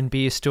A and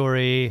B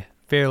story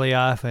fairly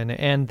often,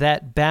 and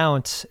that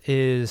bounce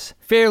is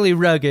fairly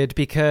rugged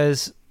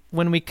because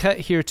when we cut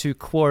here to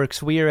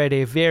Quarks, we are at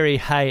a very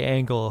high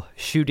angle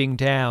shooting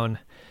down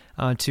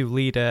onto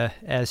Lita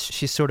as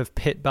she's sort of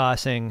pit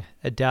bossing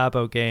a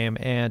Dabo game,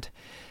 and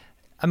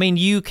I mean,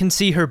 you can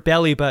see her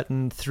belly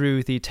button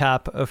through the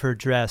top of her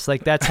dress.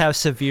 Like, that's how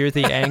severe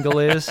the angle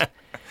is.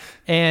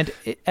 And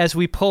as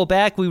we pull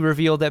back, we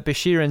reveal that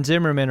Bashir and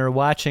Zimmerman are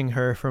watching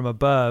her from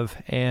above,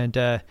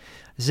 and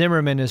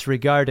Zimmerman is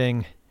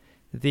regarding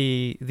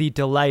the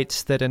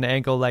delights that an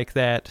angle like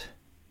that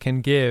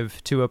can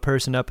give to a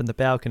person up in the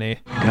balcony.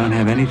 Don't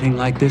have anything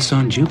like this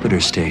on Jupiter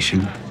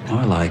Station,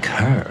 or like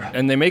her.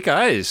 And they make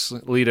eyes,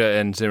 Lita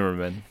and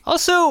Zimmerman.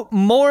 Also,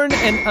 mourn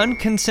an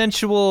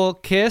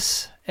unconsensual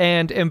kiss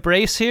and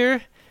embrace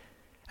here.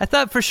 I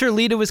thought for sure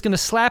Lita was going to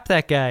slap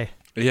that guy.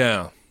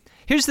 Yeah.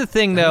 Here's the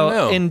thing,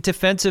 though. In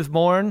defensive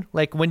Morn,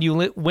 like when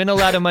you win a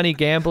lot of money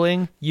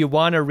gambling, you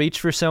want to reach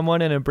for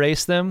someone and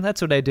embrace them.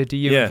 That's what I did to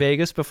you in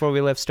Vegas before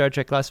we left Star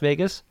Trek Las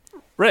Vegas.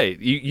 Right.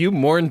 You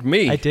mourned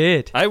me. I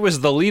did. I was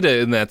the leader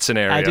in that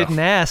scenario. I didn't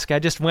ask. I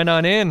just went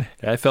on in.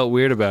 I felt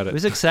weird about it. It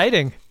was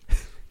exciting.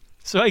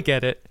 So I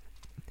get it.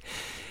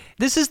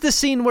 This is the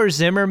scene where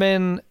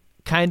Zimmerman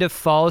kind of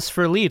falls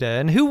for Lita,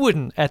 and who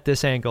wouldn't at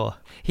this angle?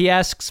 He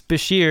asks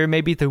Bashir,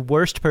 maybe the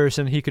worst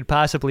person he could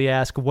possibly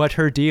ask, what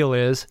her deal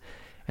is.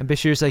 And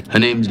Bashir's like, her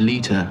name's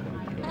Lita,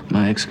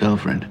 my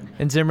ex-girlfriend.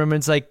 And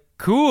Zimmerman's like,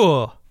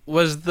 cool.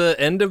 Was the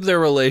end of their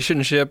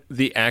relationship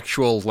the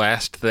actual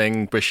last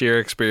thing Bashir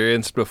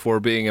experienced before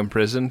being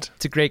imprisoned?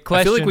 It's a great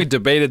question. I feel like we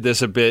debated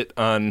this a bit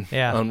on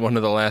one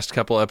of the last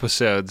couple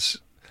episodes,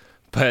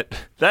 but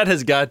that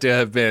has got to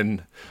have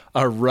been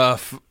a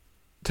rough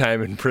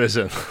time in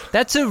prison.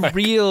 That's a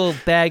real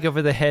bag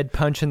over the head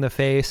punch in the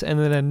face, and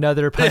then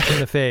another punch in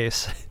the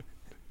face.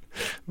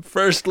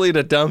 First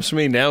Lita dumps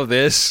me, now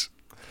this.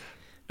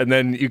 And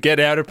then you get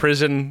out of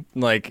prison,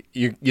 like,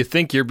 you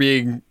think you're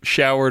being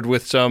showered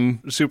with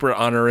some super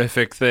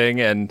honorific thing,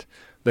 and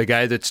the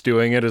guy that's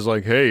doing it is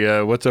like,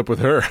 hey, what's up with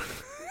her?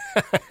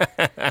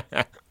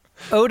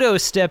 Odo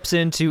steps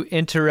in to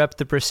interrupt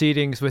the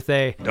proceedings with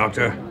a...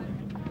 Doctor?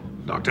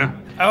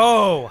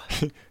 Oh,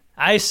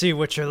 I see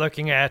what you're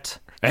looking at.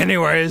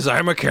 Anyways,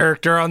 I'm a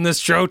character on this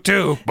show,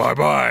 too.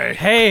 Bye-bye.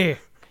 Hey,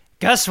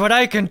 guess what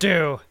I can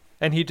do?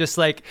 And he just,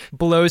 like,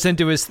 blows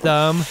into his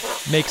thumb,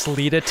 makes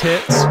Lita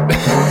tits.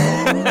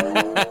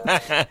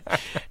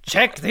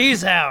 Check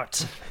these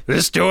out.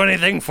 This do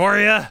anything for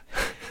you?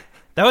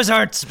 Those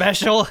aren't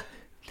special.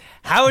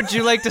 How would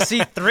you like to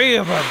see 3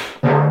 of them?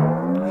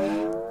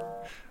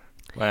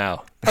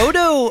 Wow.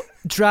 Odo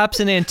drops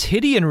an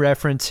Antidian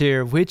reference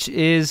here, which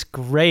is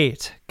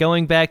great.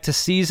 Going back to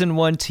Season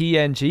 1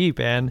 TNG,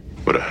 Ben.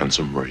 What a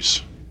handsome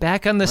race.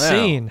 Back on the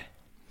scene.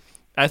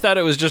 I thought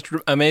it was just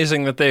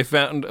amazing that they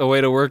found a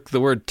way to work the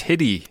word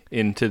titty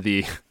into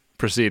the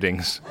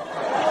proceedings.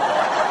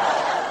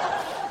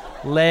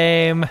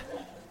 Lame.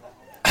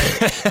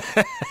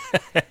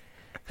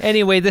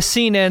 Anyway, the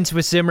scene ends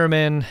with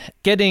Zimmerman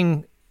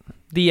getting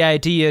the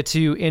idea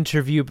to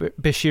interview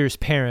Bashir's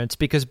parents,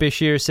 because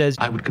Bashir says,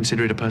 I would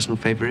consider it a personal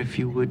favor if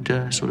you would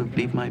sort of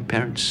leave my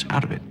parents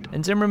out of it.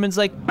 And Zimmerman's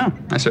like, oh,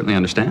 I certainly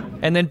understand.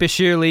 And then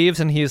Bashir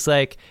leaves, and he's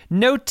like,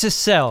 note to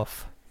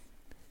self.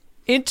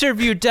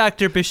 Interview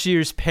Dr.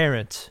 Bashir's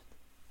parents.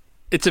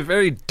 It's a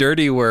very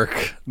dirty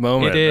work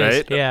moment, it is,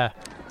 right? Yeah.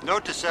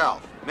 Note to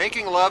self.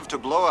 Making love to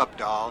blow-up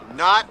doll,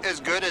 not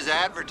as good as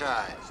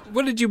advertised.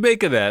 What did you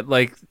make of that?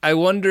 Like, I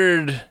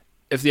wondered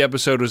if the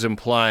episode was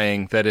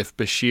implying that if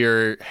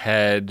Bashir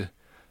had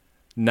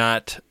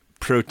not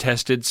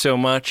protested so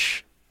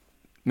much,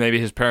 maybe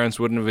his parents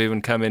wouldn't have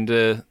even come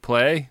into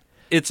play.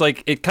 It's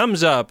like, it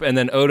comes up, and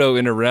then Odo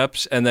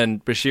interrupts, and then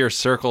Bashir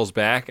circles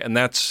back, and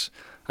that's...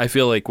 I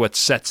feel like what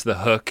sets the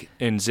hook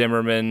in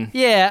Zimmerman.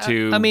 Yeah,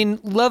 I mean,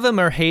 love him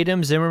or hate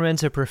him,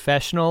 Zimmerman's a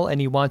professional, and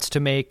he wants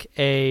to make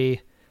a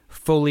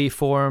fully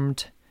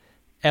formed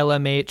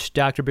LMH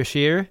Dr.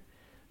 Bashir.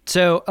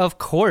 So, of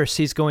course,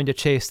 he's going to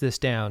chase this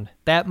down.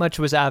 That much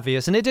was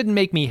obvious, and it didn't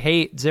make me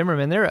hate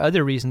Zimmerman. There are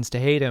other reasons to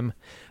hate him,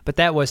 but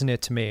that wasn't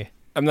it to me.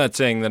 I'm not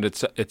saying that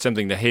it's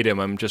something to hate him.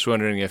 I'm just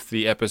wondering if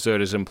the episode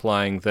is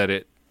implying that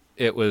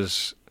it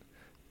was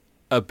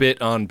a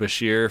bit on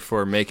Bashir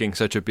for making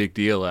such a big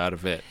deal out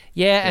of it.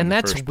 Yeah, and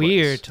that's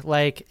weird.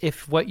 Like,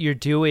 if what you're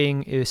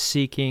doing is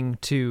seeking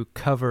to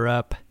cover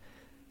up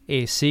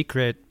a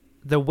secret,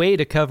 the way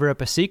to cover up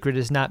a secret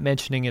is not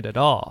mentioning it at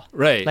all.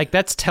 Right. Like,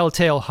 that's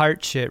telltale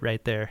heart shit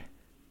right there.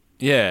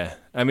 Yeah.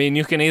 I mean,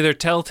 you can either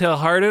telltale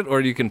heart it or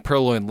you can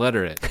purloin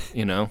letter it,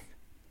 you know?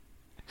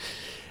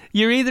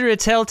 You're either a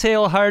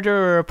telltale hearter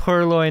or a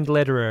purloined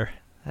letterer.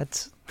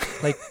 That's,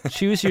 like,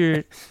 choose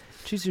your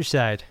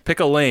side. Pick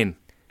a lane.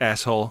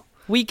 Asshole.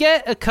 We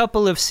get a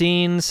couple of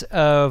scenes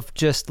of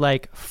just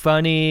like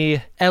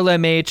funny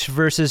LMH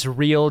versus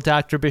real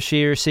Dr.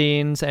 Bashir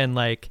scenes, and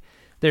like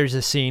there's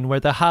a scene where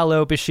the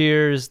hollow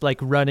Bashir is like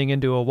running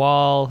into a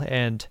wall,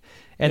 and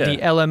the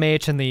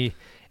LMH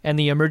and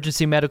the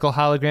emergency medical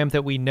hologram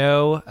that we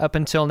know up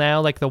until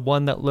now, like the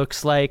one that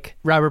looks like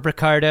Robert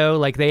Picardo,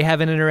 like they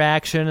have an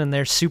interaction and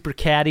they're super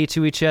catty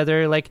to each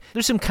other. Like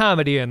there's some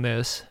comedy in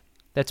this.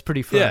 That's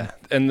pretty fun. Yeah,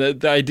 and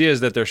the idea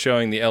is that they're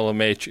showing the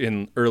LMH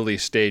in early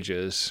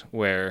stages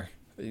where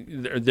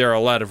there are a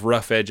lot of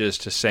rough edges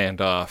to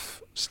sand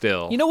off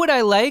still. You know what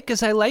I like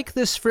is I like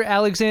this for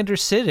Alexander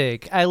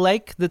Siddig. I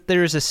like that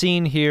there's a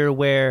scene here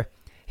where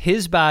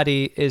his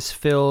body is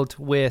filled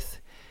with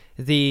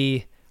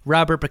the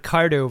Robert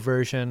Picardo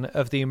version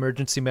of the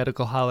emergency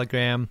medical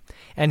hologram,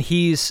 and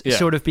he's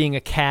sort of being a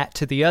cat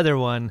to the other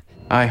one.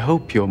 I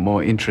hope you're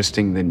more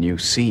interesting than you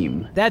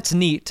seem. That's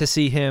neat to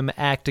see him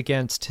act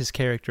against his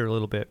character a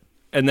little bit.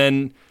 And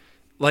then,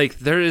 like,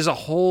 there is a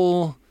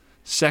whole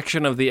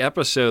section of the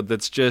episode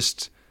that's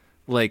just,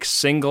 like,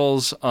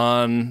 singles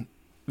on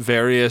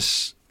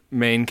various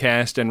main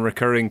cast and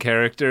recurring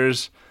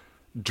characters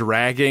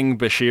dragging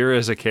Bashir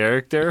as a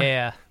character.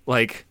 Yeah.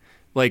 Like,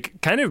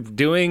 like kind of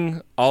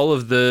doing all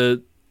of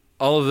the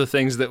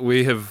things that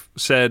we have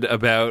said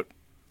about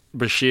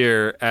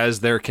Bashir as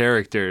their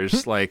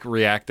characters, like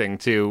reacting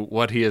to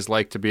what he is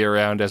like to be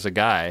around as a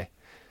guy.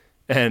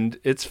 And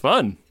it's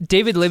fun.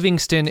 David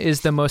Livingston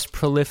is the most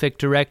prolific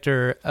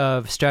director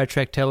of Star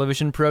Trek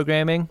television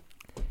programming.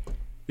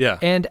 Yeah.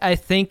 And I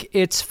think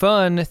it's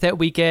fun that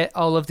we get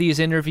all of these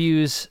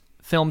interviews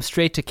filmed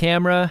straight to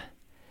camera.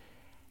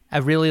 I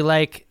really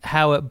like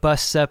how it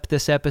busts up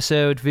this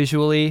episode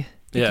visually.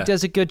 He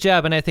does a good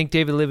job, and I think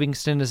David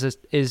Livingston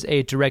is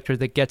a director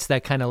that gets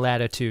that kind of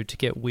latitude to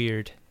get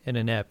weird in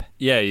an ep.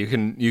 Yeah, you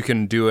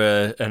can do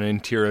an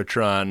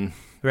Intiratron,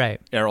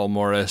 right? Errol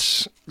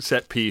Morris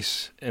set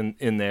piece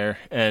in there,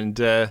 and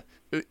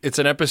it's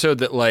an episode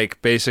that like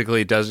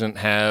basically doesn't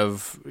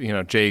have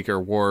Jake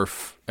or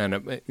Worf,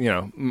 and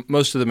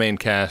most of the main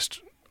cast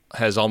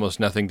has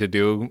almost nothing to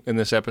do in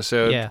this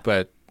episode. Yeah.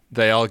 But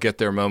they all get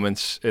their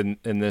moments in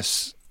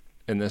this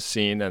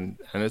scene, and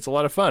it's a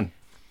lot of fun.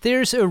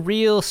 There's a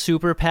real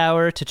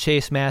superpower to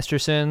Chase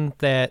Masterson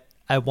that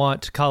I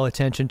want to call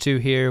attention to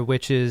here,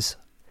 which is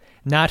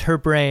not her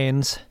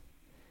brains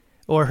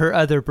or her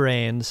other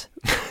brains,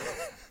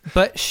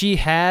 but she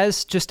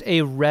has just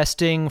a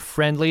resting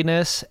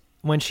friendliness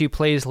when she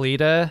plays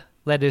Lita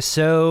that is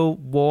so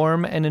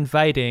warm and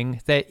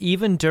inviting that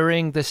even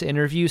during this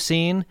interview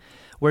scene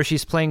where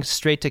she's playing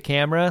straight to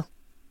camera,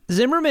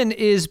 Zimmerman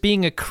is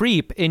being a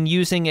creep in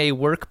using a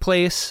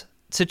workplace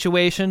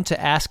situation to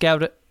ask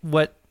out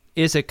what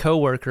is a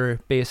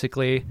coworker,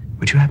 basically.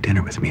 Would you have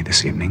dinner with me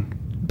this evening?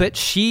 But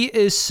she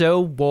is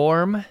so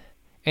warm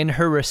in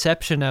her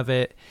reception of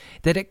it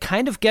that it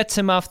kind of gets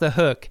him off the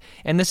hook.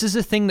 And this is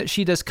a thing that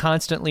she does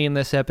constantly in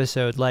this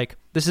episode. Like,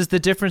 this is the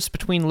difference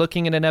between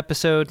looking at an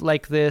episode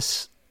like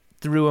this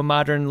through a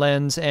modern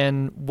lens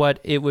and what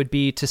it would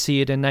be to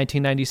see it in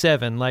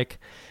 1997. Like,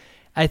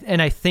 I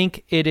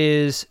think it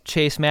is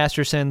Chase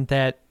Masterson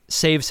that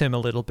saves him a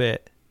little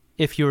bit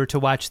if you were to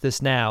watch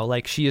this now.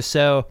 Like, she is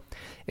so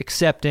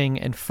accepting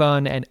and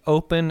fun and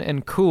open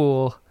and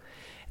cool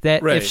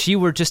that if she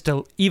were just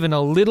even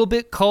a little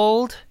bit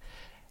cold,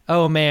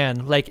 oh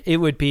man, like it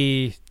would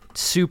be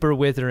super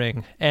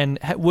withering and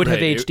would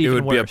have aged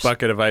even worse. It would be a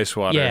bucket of ice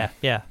water.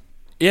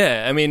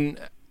 Yeah, I mean,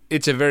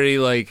 it's a very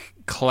like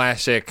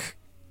classic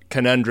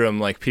conundrum,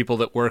 like people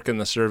that work in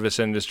the service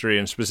industry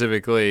and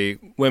specifically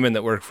women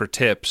that work for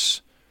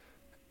tips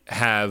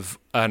have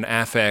an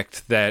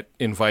affect that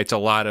invites a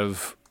lot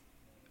of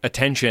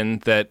attention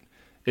that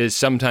is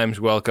sometimes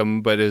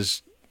welcome, but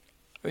is,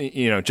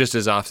 just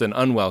as often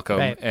unwelcome.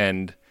 Right.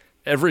 And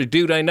every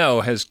dude I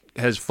know has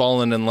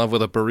fallen in love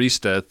with a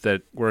barista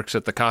that works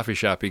at the coffee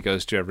shop he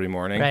goes to every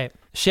morning. Right.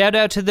 Shout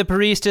out to the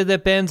barista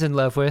that Ben's in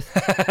love with.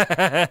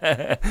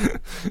 It's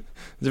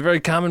a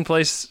very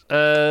commonplace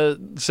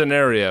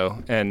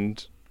scenario.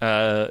 And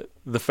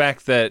the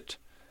fact that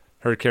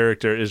her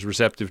character is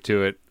receptive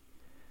to it,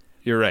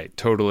 you're right,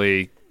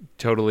 totally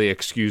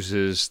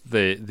excuses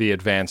the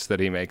advance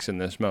that he makes in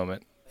this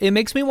moment. It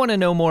makes me want to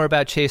know more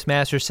about Chase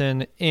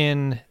Masterson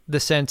in the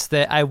sense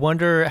that I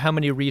wonder how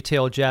many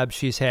retail jobs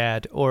she's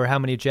had or how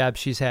many jobs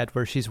she's had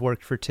where she's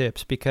worked for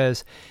tips,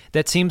 because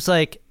that seems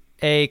like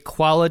a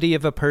quality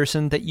of a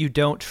person that you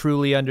don't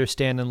truly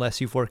understand unless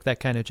you've worked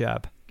that kind of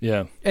job.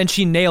 Yeah. And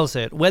she nails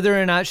it.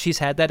 Whether or not she's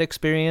had that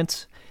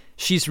experience,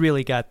 she's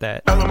really got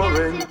that. Come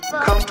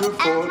to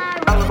Ford.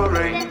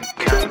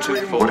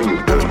 What are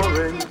you doing?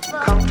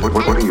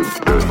 What are you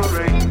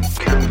doing?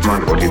 Come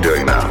on, what are you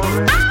doing now?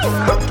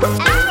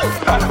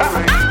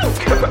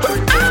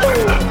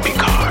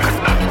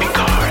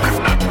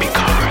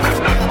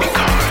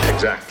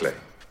 Exactly.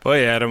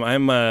 Boy, Adam,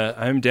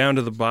 I'm down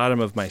to the bottom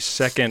of my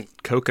second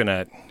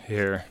coconut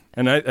here.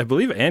 And I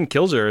believe Ann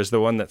Kilzer is the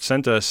one that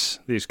sent us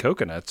these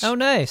coconuts. Oh,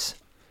 nice.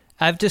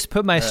 I've just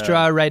put my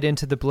straw right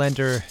into the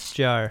blender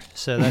jar,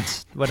 so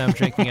that's what I'm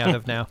drinking out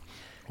of now.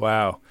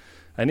 Wow.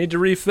 I need to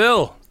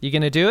refill. You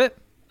going to do it?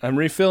 I'm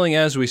refilling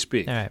as we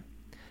speak. All right.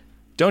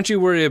 Don't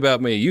you worry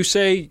about me. You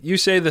say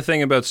the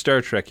thing about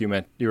Star Trek you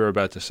were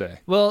about to say.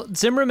 Well,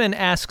 Zimmerman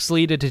asks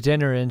Lita to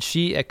dinner, and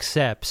she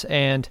accepts.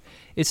 And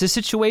it's a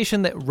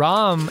situation that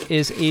Rom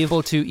is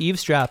able to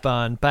eavesdrop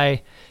on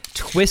by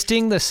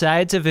twisting the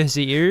sides of his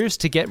ears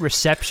to get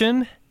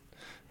reception.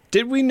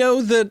 Did we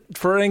know that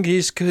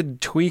Ferengis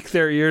could tweak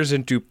their ears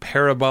into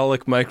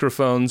parabolic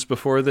microphones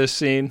before this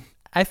scene?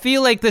 I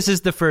feel like this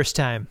is the first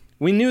time.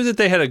 We knew that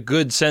they had a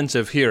good sense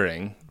of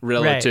hearing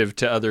relative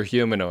to other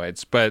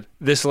humanoids, but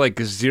this like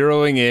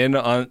zeroing in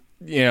on,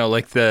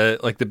 like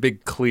the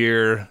big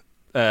clear,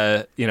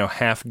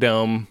 half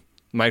dome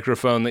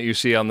microphone that you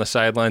see on the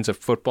sidelines of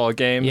football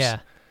games. Yeah.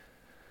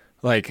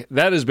 Like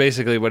that is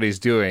basically what he's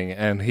doing,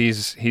 and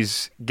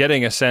he's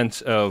getting a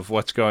sense of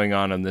what's going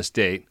on this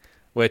date,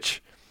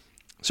 which,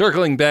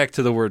 circling back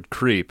to the word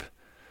creep,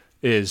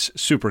 is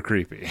super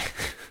creepy.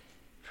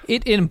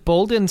 It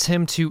emboldens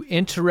him to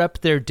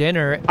interrupt their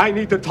dinner. I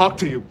need to talk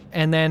to you.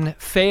 And then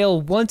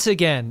fail once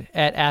again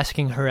at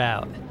asking her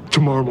out.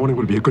 Tomorrow morning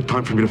would be a good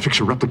time for me to fix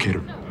your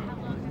replicator.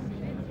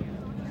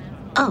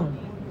 Oh,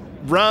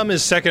 Ram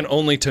is second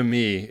only to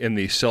me in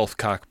the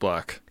self-cock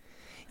block.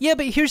 Yeah,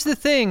 but here's the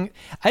thing.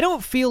 I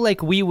don't feel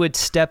like we would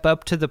step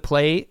up to the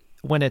plate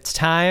when it's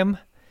time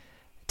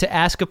to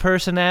ask a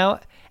person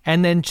out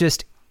and then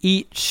just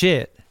eat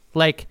shit.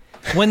 Like,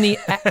 when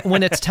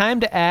it's time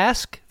to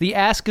ask, the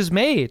ask is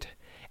made.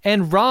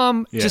 And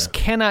Ram just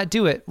cannot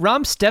do it.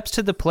 Ram steps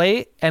to the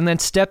plate and then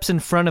steps in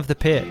front of the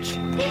pitch.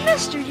 Hey,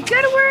 mister, you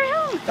gotta wear a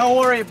helmet. Don't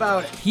worry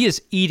about it. He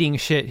is eating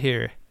shit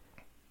here.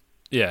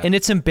 Yeah. And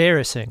it's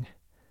embarrassing.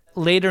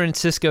 Later in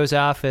Cisco's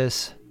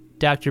office,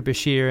 Dr.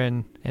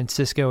 Bashir and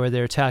Cisco are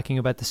there talking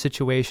about the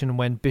situation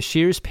when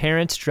Bashir's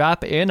parents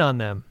drop in on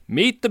them.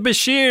 Meet the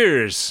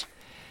Bashirs!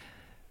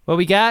 What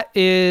we got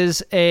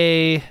is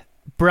a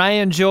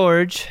Brian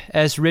George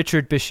as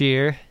Richard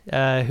Bashir,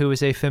 who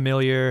is a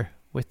familiar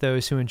with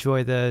those who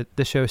enjoy the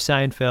show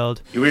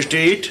Seinfeld. You wish to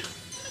eat?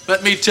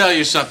 Let me tell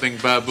you something,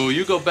 Babu.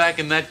 You go back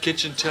in that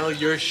kitchen, tell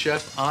your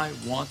chef I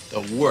want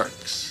the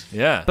works.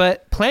 Yeah.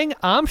 But playing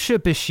Amsha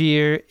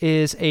Bashir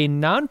is a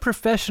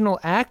non-professional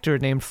actor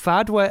named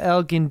Fadwa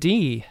El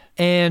Gindi,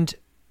 and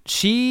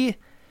she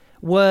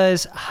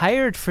was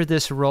hired for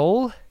this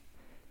role.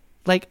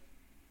 Like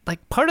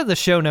part of the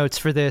show notes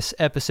for this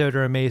episode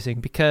are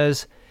amazing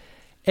because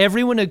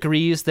everyone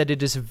agrees that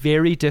it is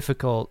very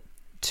difficult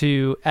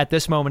to, at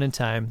this moment in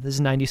time, this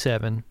is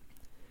 97.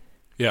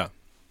 Yeah.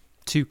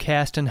 To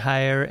cast and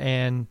hire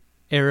an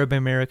Arab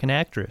American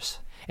actress.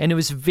 And it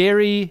was a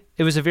very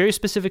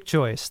specific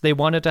choice. They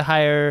wanted to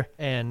hire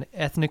an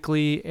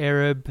ethnically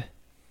Arab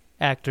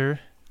actor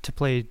to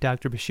play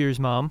Dr. Bashir's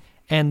mom,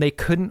 and they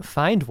couldn't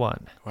find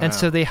one. Wow. And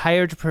so they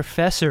hired a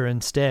professor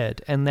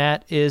instead, and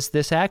that is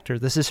this actor.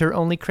 This is her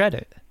only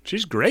credit.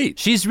 She's great.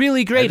 She's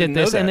really great at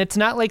this, and it's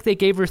not like they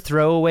gave her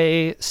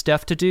throwaway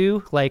stuff to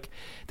do. Like,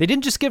 they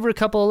didn't just give her a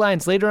couple of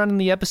lines. Later on in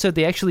the episode,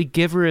 they actually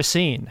give her a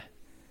scene.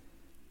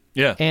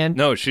 Yeah. And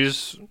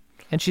she's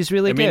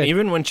really good. I mean,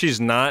 even when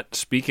she's not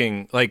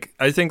speaking, like,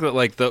 I think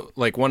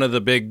that one of the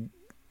big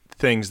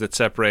things that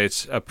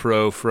separates a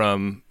pro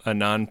from a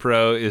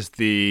non-pro is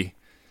the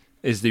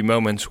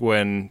moments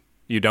when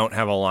you don't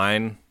have a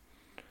line,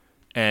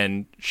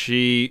 and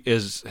she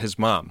is his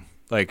mom.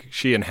 Like,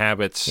 she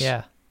inhabits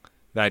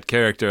that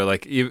character.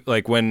 Like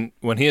when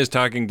he is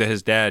talking to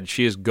his dad,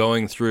 she is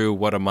going through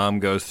what a mom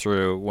goes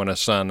through when a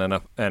son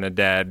and a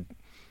dad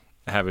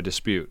have a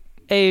dispute.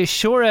 A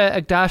Shora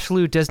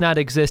Agdashlu does not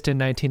exist in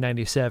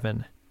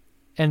 1997.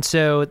 And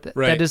so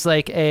that is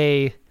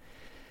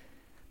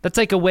that's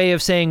like a way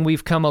of saying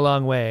we've come a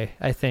long way,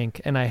 I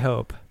think, and I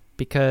hope,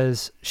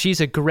 because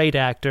she's a great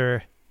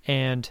actor,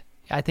 and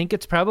I think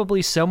it's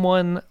probably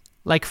someone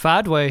like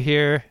Fadwa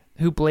here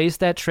who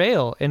blazed that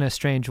trail in a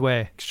strange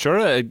way.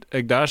 Shora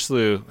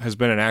Agdashlu has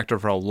been an actor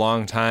for a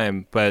long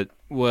time, but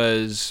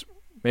was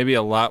maybe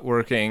a lot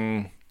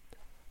working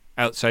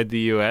outside the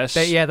U.S.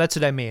 Yeah, that's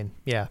what I mean,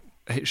 yeah.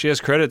 She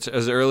has credits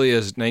as early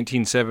as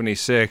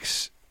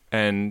 1976,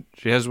 and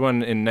she has one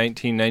in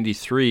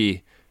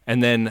 1993,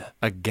 and then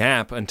a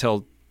gap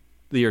until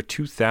the year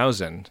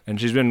 2000.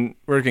 And she's been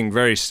working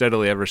very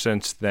steadily ever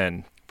since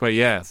then. But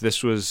yeah,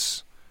 this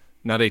was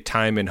not a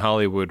time in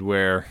Hollywood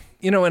where,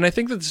 and I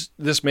think that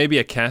this may be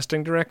a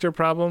casting director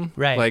problem.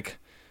 Right. Like,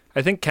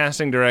 I think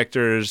casting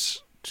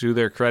directors, to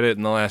their credit,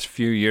 in the last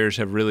few years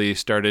have really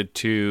started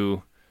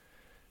to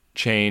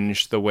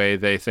change the way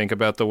they think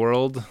about the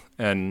world,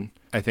 and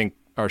I think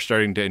are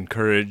starting to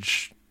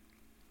encourage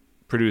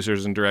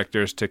producers and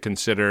directors to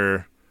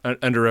consider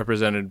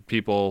underrepresented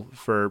people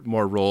for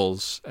more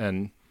roles.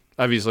 And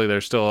obviously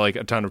there's still like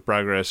a ton of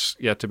progress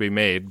yet to be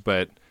made,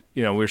 but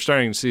we're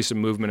starting to see some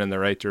movement in the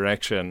right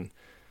direction.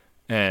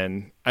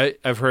 And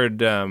I've heard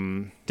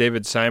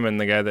David Simon,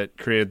 the guy that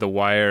created The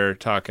Wire,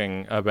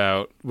 talking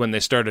about when they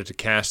started to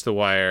cast The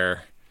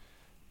Wire,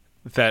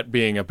 that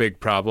being a big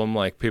problem.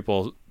 Like,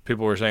 people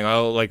were saying,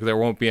 there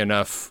won't be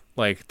enough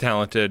like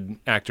talented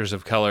actors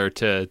of color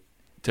to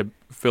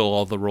fill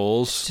all the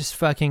roles. It's just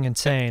fucking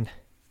insane.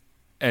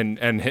 And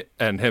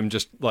him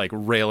just like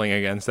railing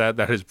against that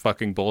is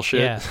fucking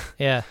bullshit.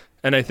 Yeah.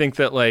 And I think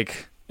that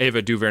like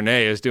Ava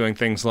DuVernay is doing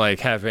things like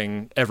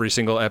having every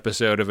single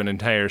episode of an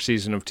entire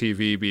season of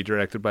TV be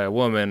directed by a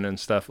woman and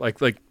stuff. Like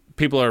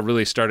people are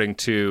really starting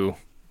to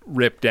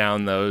rip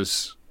down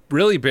those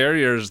really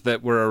barriers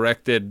that were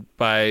erected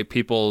by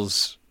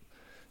people's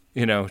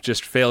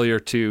just failure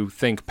to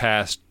think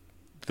past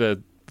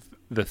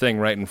the thing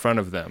right in front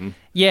of them.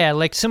 Yeah,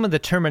 like some of the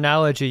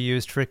terminology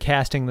used for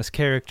casting this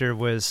character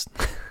was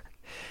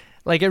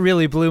like, it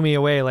really blew me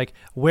away. Like,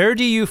 where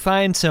do you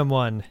find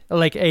someone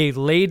like a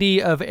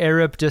lady of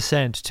Arab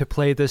descent to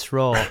play this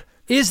role?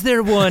 Is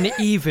there one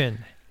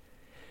even?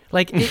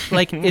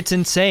 It's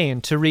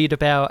insane to read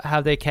about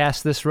how they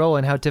cast this role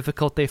and how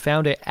difficult they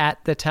found it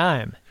at the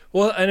time.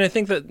 Well, and I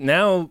think that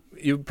now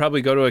you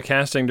probably go to a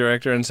casting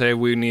director and say,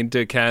 we need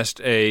to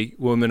cast a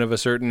woman of a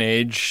certain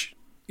age,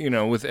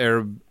 with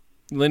Arab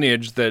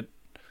lineage that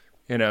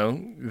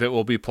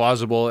will be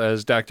plausible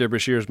as Dr.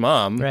 Bashir's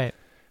mom. Right.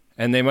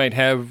 And they might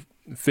have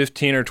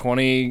 15 or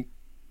 20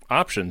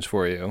 options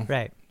for you.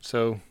 Right.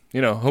 So,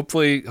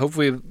 hopefully,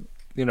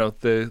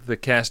 the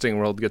casting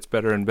world gets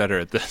better and better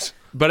at this.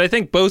 But I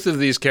think both of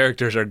these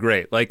characters are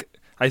great. Like,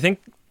 I think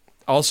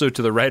also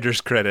to the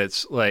writer's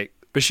credits, like,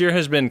 Bashir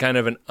has been kind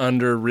of an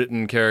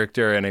underwritten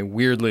character and a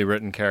weirdly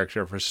written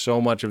character for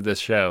so much of this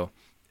show.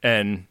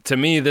 And to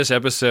me, this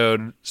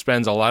episode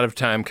spends a lot of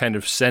time kind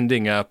of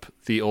sending up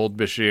the old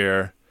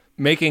Bashir,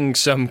 making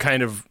some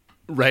kind of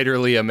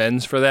writerly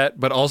amends for that,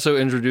 but also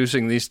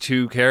introducing these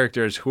two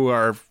characters who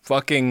are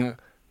fucking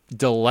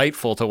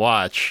delightful to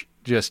watch,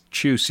 just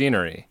chew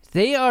scenery.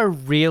 They are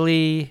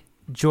really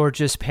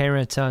George's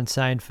parents on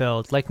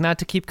Seinfeld. Like, not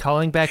to keep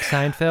calling back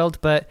Seinfeld,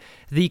 but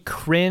the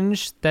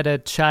cringe that a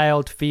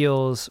child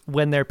feels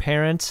when their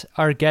parents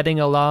are getting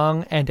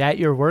along and at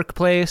your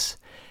workplace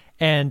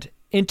and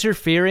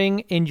interfering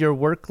in your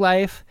work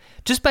life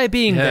just by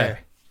being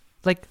there.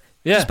 Like,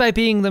 just by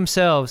being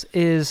themselves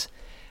is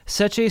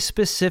such a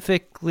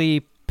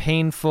specifically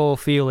painful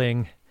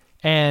feeling.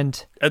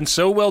 And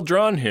so well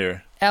drawn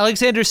here.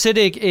 Alexander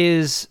Siddig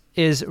is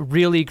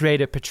really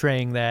great at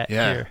portraying that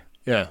here.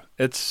 Yeah,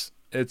 it's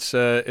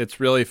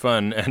really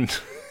fun, and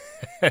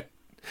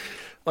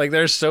like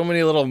there's so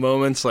many little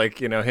moments, like,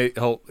 you know,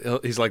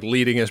 he's like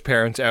leading his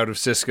parents out of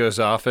Cisco's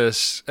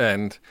office,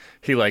 and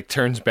he like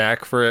turns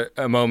back for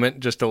a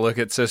moment just to look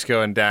at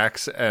Cisco and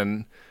Dax,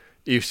 and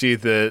you see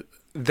that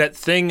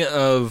thing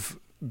of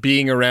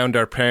being around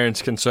our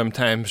parents can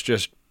sometimes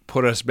just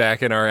put us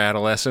back in our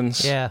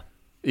adolescence,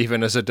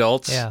 even as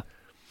adults,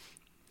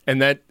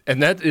 and that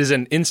is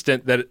an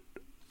instant that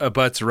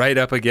butts right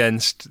up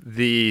against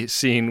the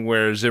scene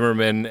where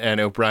Zimmerman and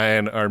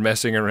O'Brien are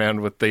messing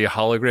around with the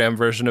hologram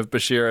version of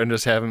Bashir and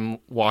just have him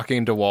walking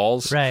into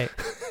walls. Right.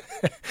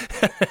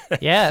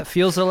 Yeah, it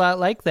feels a lot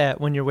like that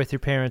when you're with your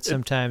parents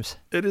sometimes.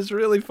 It is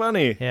really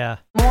funny. Yeah.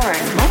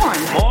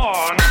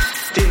 Morn.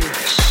 Dear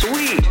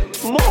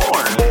sweet. Morn.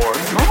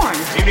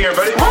 You there,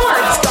 buddy?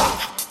 Morn.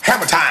 Stop.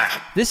 Hammer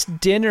time. This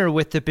dinner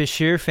with the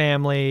Bashir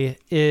family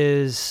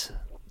is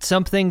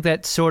something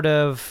that sort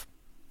of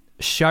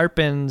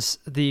sharpens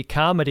the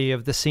comedy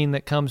of the scene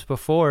that comes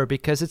before,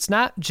 because it's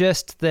not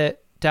just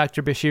that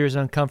Dr. Bashir is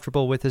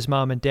uncomfortable with his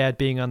mom and dad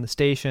being on the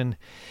station.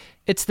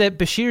 It's that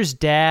Bashir's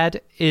dad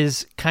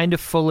is kind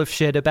of full of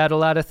shit about a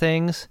lot of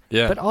things,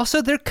 but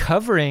also they're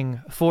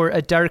covering for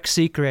a dark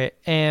secret,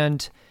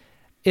 and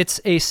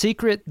it's a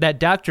secret that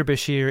Dr.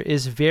 Bashir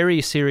is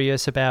very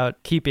serious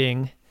about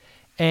keeping.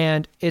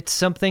 And it's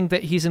something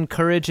that he's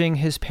encouraging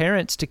his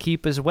parents to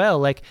keep as well.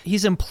 Like,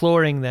 he's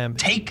imploring them,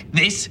 take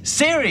this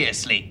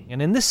seriously.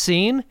 And in this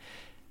scene,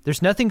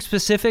 there's nothing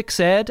specific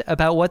said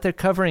about what they're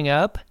covering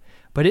up,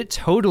 but it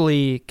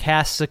totally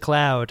casts a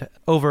cloud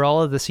over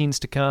all of the scenes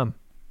to come.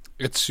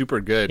 It's super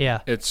good.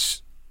 Yeah.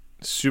 It's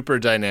super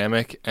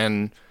dynamic.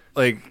 And,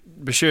 like,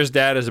 Bashir's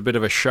dad is a bit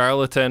of a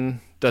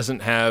charlatan,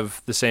 doesn't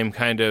have the same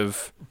kind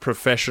of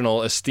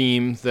professional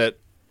esteem that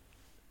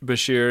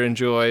Bashir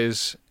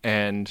enjoys,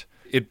 and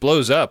it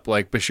blows up.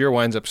 Like, Bashir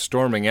winds up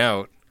storming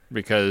out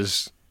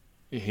because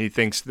he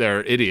thinks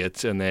they're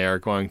idiots and they are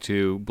going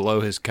to blow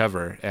his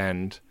cover.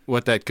 And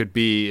what that could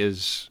be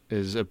is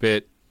a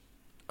bit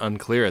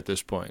unclear at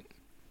this point.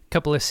 A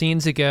couple of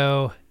scenes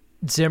ago,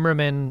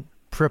 Zimmerman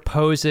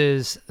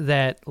proposes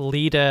that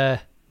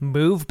Lita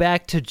move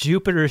back to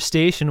Jupiter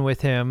Station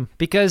with him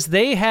because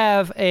they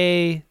have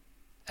a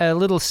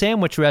little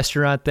sandwich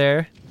restaurant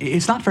there.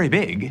 It's not very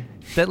big.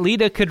 That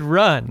Lita could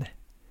run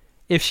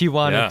if she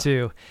wanted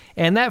to.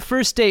 And that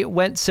first date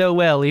went so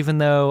well, even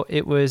though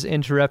it was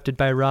interrupted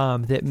by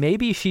Ram, that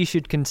maybe she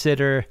should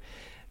consider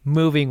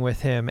moving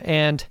with him.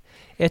 And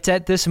it's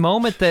at this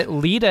moment that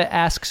Lita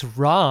asks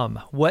Ram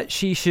what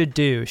she should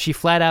do. She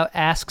flat out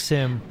asks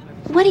him,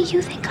 what do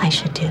you think I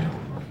should do?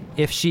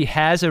 If she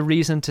has a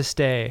reason to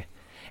stay.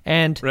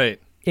 And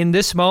in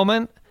this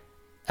moment,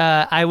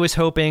 I was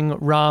hoping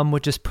Ram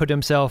would just put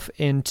himself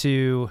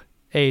into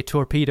a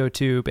torpedo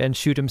tube and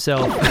shoot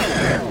himself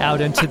out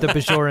into the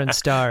Bajoran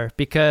star,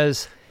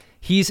 because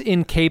he's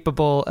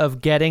incapable of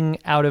getting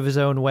out of his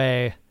own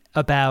way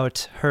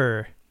about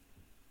her.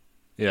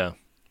 Yeah.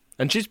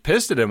 And she's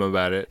pissed at him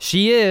about it.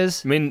 She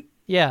is. I mean,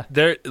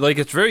 they're like,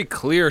 it's very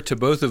clear to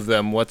both of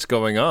them what's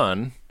going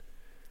on.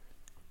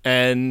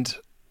 And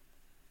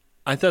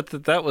I thought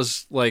that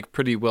was like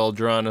pretty well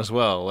drawn as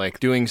well.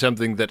 Like, doing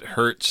something that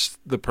hurts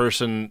the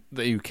person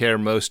that you care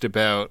most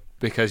about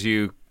because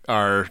you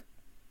are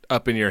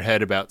up in your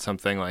head about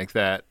something like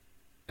that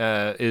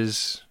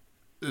is,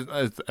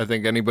 I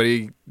think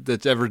anybody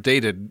that's ever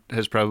dated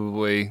has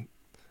probably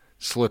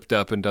slipped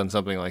up and done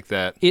something like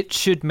that. It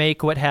should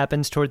make what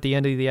happens toward the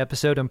end of the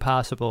episode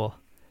impossible.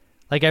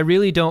 Like, I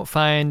really don't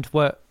find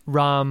what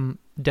Ram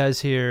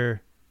does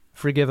here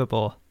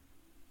forgivable.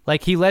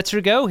 Like, he lets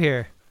her go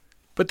here.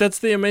 But that's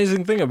the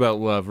amazing thing about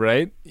love,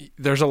 right?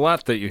 There's a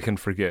lot that you can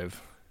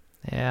forgive.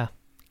 Yeah,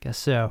 guess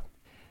so.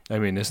 I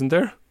mean, isn't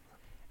there?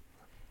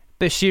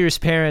 Bashir's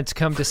parents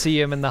come to see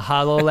him in the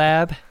Holo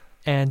Lab,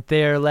 and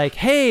they're like,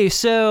 hey,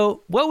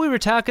 so what we were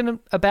talking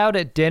about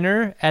at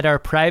dinner, at our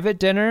private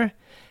dinner,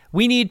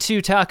 we need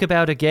to talk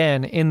about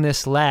again in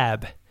this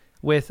lab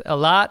with a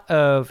lot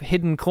of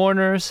hidden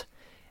corners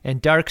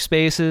and dark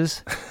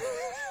spaces.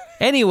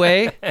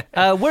 Anyway,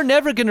 we're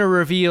never going to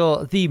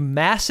reveal the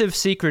massive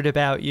secret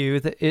about you,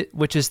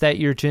 which is that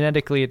you're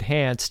genetically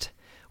enhanced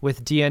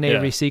with DNA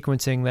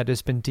resequencing that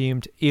has been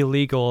deemed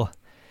illegal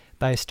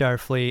by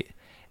Starfleet.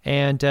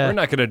 And we're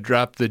not going to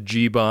drop the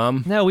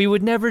G-bomb. No, we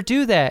would never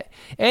do that.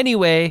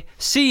 Anyway,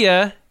 see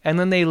ya. And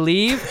then they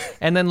leave,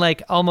 and then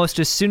like almost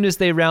as soon as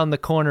they round the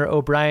corner,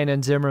 O'Brien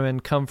and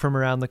Zimmerman come from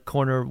around the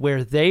corner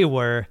where they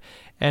were,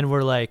 and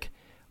we're like,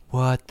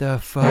 what the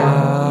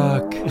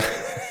fuck?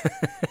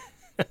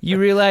 You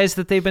realize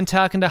that they've been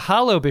talking to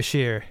Hollow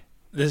Bashir.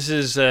 This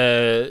is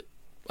a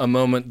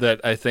moment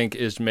that I think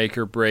is make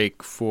or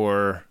break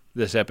for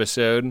this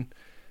episode,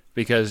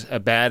 because a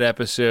bad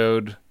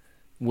episode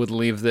would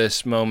leave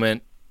this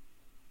moment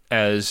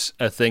as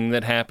a thing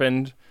that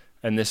happened,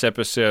 and this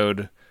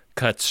episode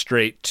cuts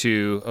straight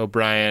to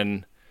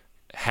O'Brien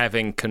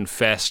having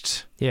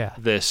confessed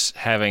this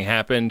having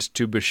happened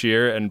to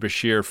Bashir, and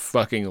Bashir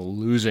fucking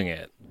losing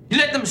it. You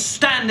let them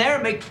stand there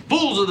and make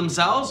fools of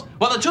themselves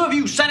while the two of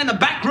you sat in the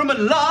back room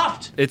and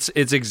laughed? It's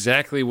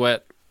exactly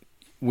what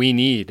we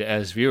need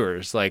as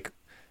viewers. Like,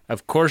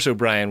 of course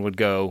O'Brien would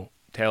go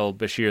tell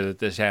Bashir that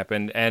this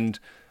happened, and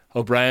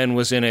O'Brien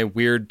was in a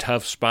weird,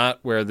 tough spot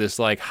where this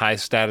like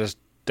high-status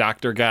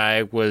doctor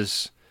guy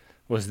was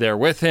there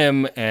with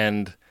him,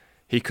 and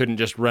he couldn't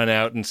just run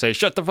out and say,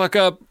 shut the fuck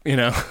up, you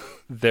know.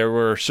 There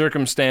were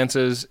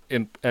circumstances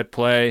at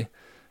play,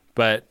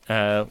 but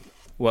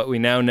what we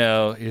now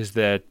know is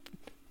that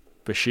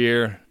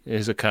Bashir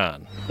is a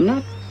Khan.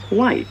 Not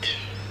quite.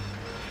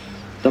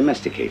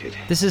 Domesticated.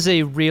 This is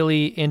a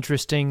really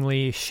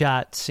interestingly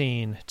shot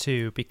scene,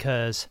 too,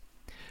 because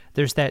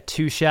there's that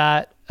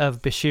two-shot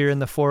of Bashir in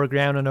the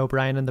foreground and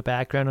O'Brien in the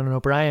background, and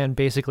O'Brien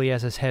basically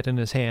has his head in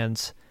his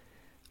hands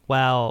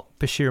while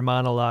Bashir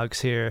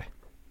monologues here.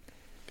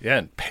 Yeah,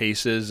 and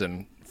paces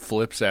and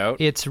flips out.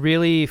 It's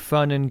really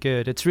fun and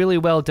good. It's really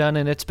well done,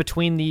 and it's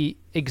between the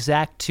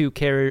exact two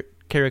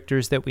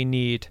characters that we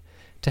need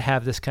to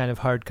have this kind of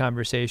hard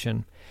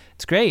conversation.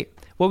 It's great.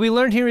 What we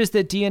learned here is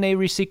that DNA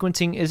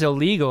resequencing is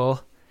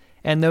illegal,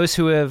 and those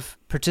who have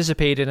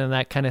participated in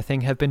that kind of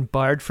thing have been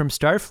barred from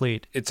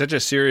Starfleet. It's such a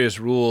serious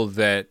rule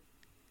that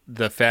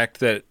the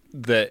fact that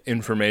the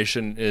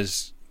information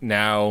is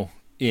now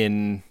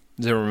in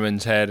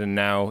Zimmerman's head and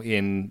now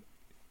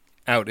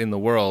out in the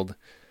world,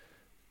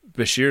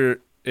 Bashir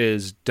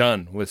is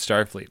done with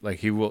Starfleet. Like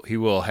he will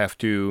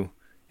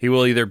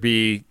either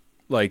be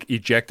like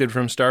ejected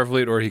from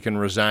Starfleet, or he can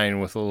resign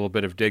with a little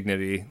bit of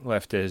dignity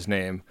left to his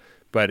name.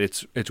 But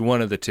it's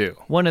one of the two.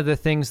 One of the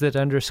things that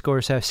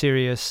underscores how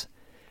serious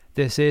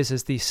this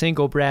is the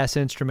single brass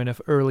instrument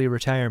of early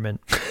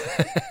retirement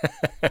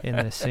in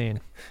this scene.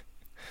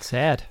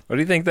 Sad. What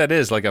do you think that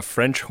is? Like a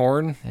French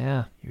horn?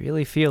 Yeah, you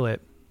really feel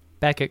it.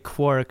 Back at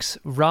Quark's,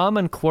 Rom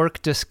and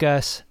Quark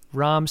discuss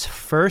Rom's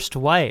first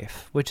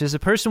wife, which is a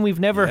person we've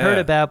never heard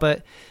about, but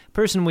a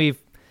person we've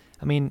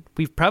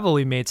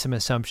probably made some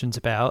assumptions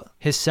about.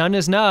 His son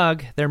is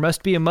Nog. There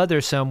must be a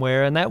mother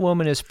somewhere, and that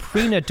woman is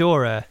Prina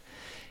Dora.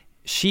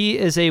 She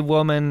is a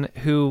woman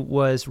who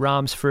was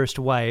Rom's first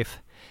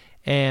wife,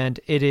 and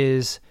it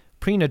is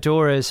Prina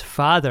Dora's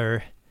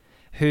father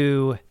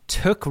who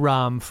took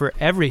Rom for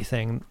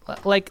everything.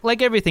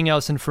 Like everything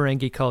else in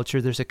Ferengi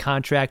culture, there's a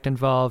contract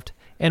involved.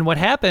 And what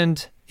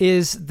happened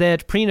is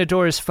that Prina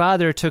Dora's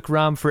father took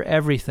Rom for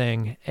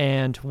everything,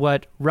 and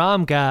what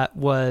Rom got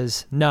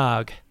was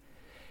Nog.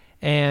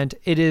 And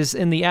it is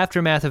in the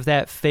aftermath of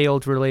that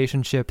failed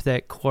relationship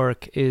that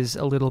Quark is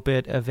a little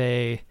bit of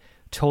a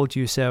told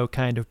you so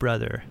kind of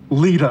brother.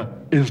 Lita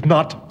is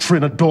not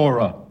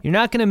Trinidora. You're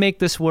not going to make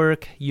this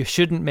work. You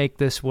shouldn't make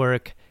this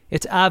work.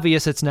 It's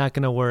obvious it's not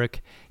going to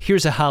work.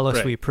 Here's a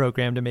holosuite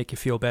program to make you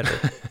feel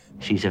better.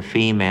 She's a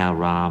female,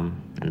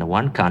 Rom, and the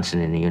one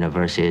constant in the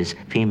universe is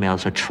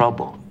females are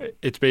trouble.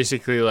 It's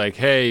basically like,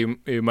 hey,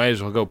 you might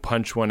as well go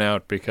punch one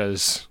out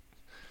because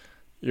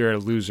you're a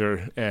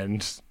loser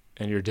and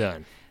you're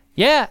done.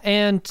 Yeah,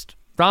 and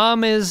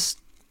Rom is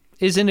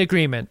in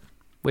agreement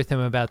with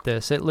him about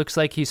this. It looks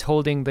like he's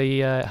holding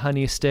the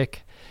honey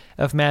stick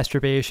of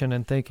masturbation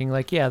and thinking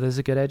like, yeah, this is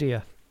a good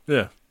idea.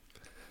 Yeah.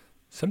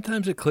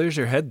 Sometimes it clears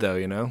your head, though,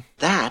 you know?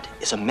 That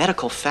is a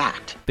medical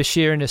fact.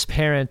 Bashir and his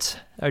parents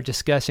are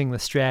discussing the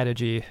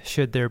strategy,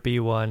 should there be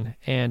one,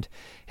 and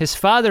his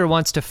father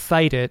wants to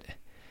fight it,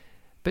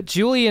 but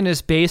Julian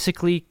is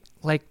basically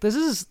like, this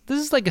is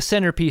like a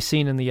centerpiece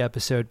scene in the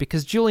episode,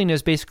 because Julian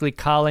is basically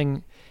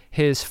calling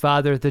his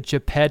father the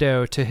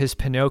Geppetto to his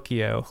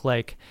Pinocchio,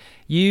 like,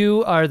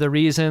 you are the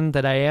reason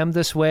that I am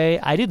this way.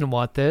 I didn't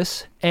want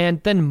this.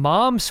 And then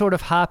Mom sort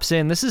of hops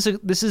in. This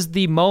is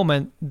the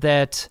moment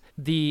that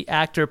the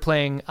actor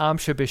playing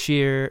Amsha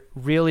Bashir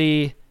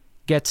really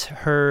gets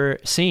her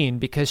scene,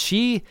 because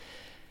she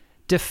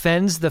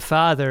defends the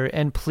father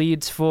and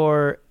pleads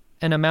for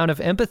an amount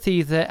of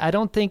empathy that I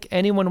don't think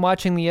anyone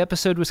watching the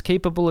episode was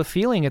capable of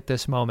feeling at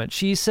this moment.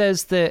 She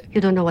says that, you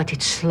don't know what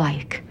it's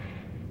like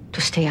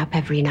to stay up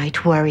every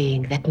night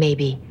worrying that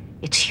maybe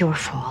it's your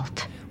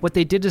fault. What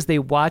they did is they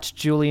watched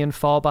Julian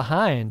fall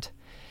behind,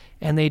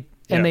 and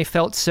they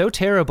felt so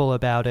terrible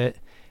about it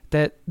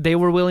that they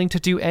were willing to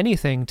do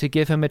anything to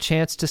give him a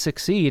chance to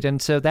succeed.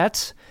 And so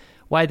that's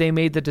why they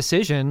made the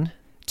decision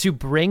to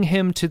bring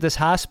him to this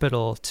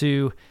hospital,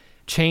 to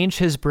change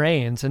his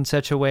brains in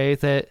such a way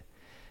that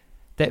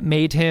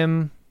made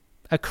him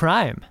a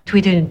crime.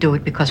 We didn't do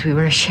it because we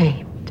were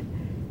ashamed,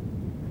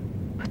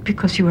 but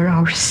because you were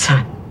our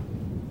son,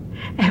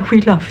 and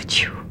we loved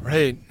you.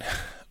 Right.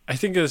 I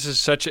think this is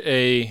such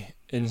a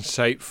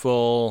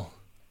insightful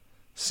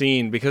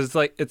scene because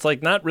it's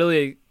like not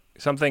really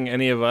something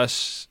any of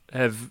us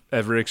have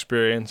ever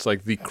experienced,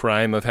 like the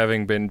crime of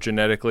having been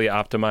genetically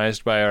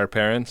optimized by our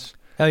parents.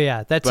 Oh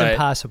yeah, that's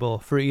impossible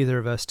for either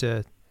of us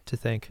to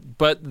think.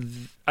 But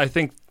I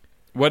think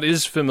what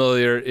is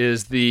familiar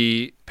is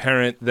the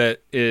parent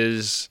that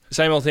is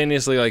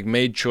simultaneously like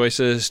made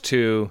choices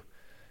to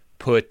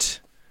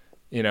put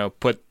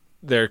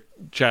their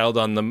child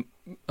on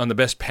the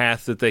best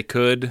path that they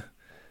could,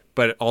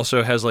 but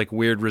also has like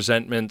weird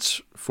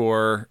resentments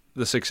for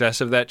the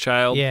success of that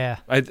child. Yeah.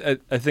 I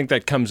think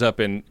that comes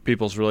up in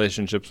people's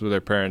relationships with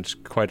their parents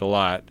quite a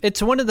lot.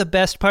 It's one of the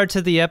best parts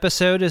of the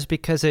episode is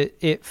because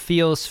it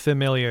feels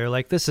familiar.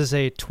 Like this is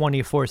a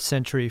 24th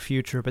century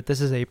future, but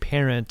this is a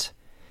parent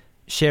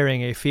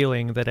sharing a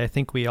feeling that I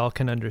think we all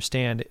can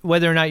understand.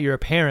 Whether or not you're a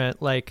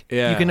parent, like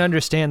you can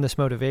understand this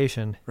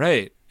motivation.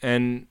 Right.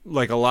 And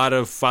like a lot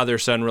of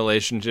father-son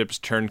relationships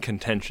turn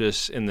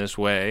contentious in this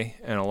way,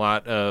 and a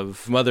lot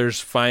of mothers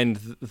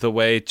find the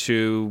way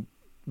to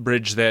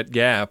bridge that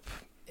gap.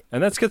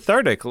 And that's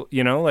cathartic,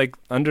 like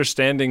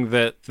understanding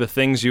that the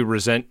things you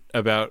resent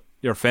about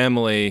your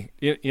family,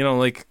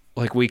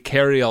 like we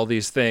carry all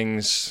these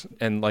things,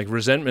 and like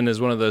resentment is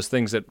one of those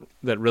things that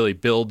really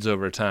builds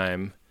over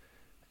time.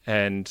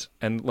 And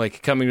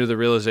like coming to the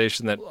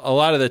realization that a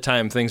lot of the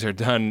time things are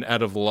done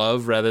out of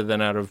love rather than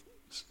out of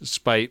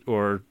spite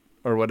or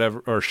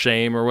whatever, or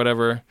shame or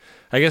whatever.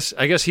 I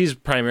guess he's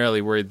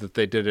primarily worried that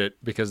they did it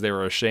because they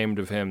were ashamed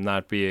of him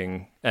not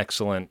being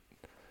excellent,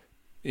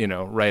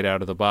 right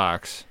out of the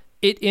box.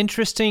 It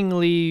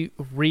interestingly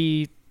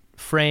reframes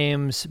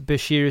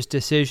Bashir's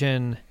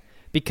decision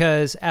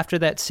because after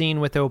that scene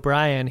with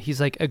O'Brien, he's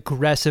like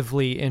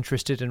aggressively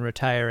interested in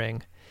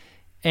retiring.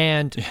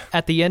 And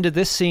at the end of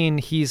this scene,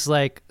 he's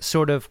like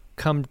sort of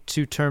come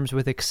to terms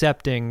with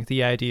accepting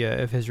the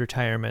idea of his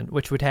retirement,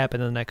 which would happen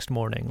the next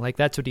morning. Like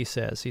that's what he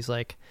says. He's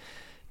like,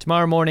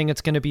 tomorrow morning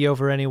it's going to be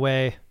over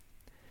anyway.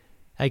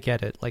 I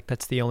get it. Like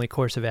that's the only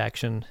course of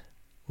action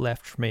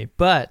left for me.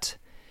 But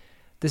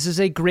this is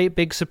a great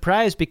big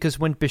surprise because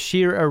when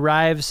Bashir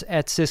arrives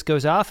at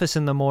Sisko's office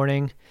in the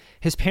morning,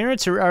 his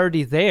parents are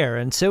already there,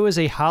 and so is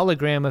a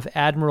hologram of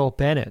Admiral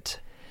Bennett.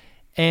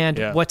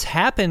 And what's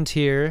happened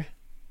here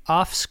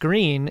off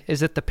screen is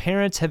that the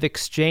parents have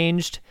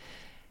exchanged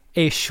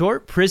a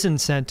short prison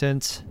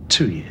sentence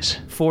 2 years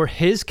for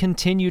his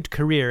continued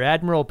career.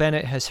 Admiral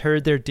Bennett has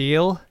heard their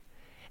deal,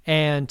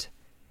 and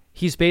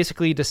he's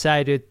basically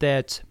decided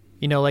that,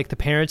 like the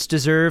parents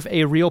deserve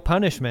a real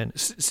punishment.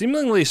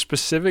 Seemingly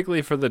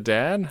specifically for the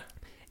dad?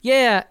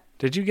 Yeah.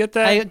 Did you get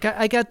that?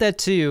 I got that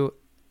too.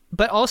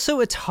 But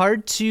also it's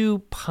hard to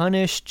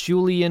punish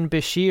Julian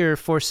Bashir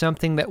for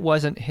something that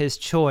wasn't his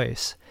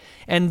choice.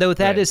 And though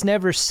that is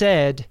never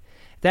said,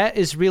 that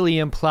is really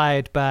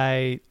implied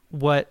by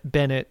what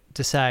Bennett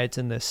decides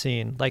in this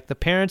scene. Like the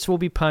parents will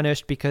be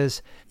punished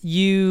because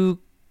you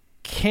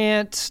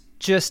can't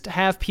just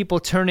have people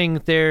turning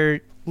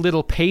their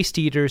little paste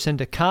eaters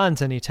into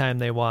cons anytime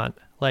they want.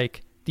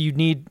 Like you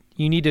need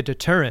a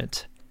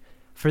deterrent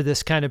for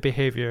this kind of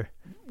behavior.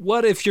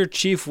 What if you're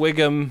Chief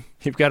Wiggum,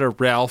 you've got a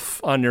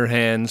Ralph on your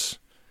hands?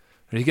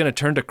 Are you going to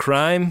turn to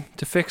crime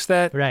to fix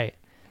that? Right.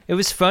 It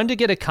was fun to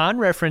get a con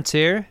reference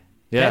here.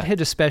 Yeah. That hit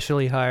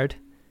especially hard.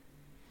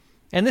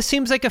 And this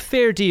seems like a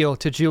fair deal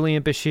to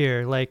Julian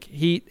Bashir. Like,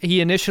 he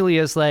initially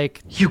is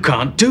like, you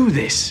can't do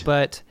this.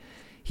 But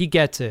he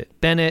gets it.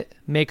 Bennett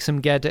makes him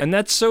get it. And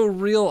that's so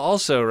real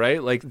also,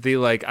 right?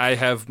 Like, I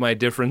have my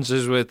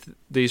differences with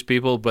these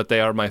people, but they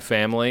are my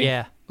family.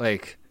 Yeah.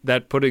 Like,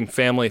 that putting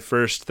family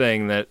first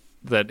thing that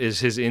is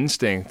his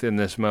instinct in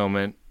this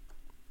moment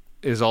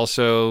is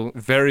also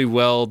very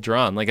well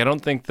drawn. Like, I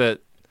don't think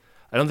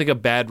a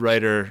bad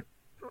writer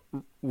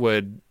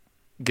would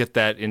get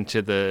that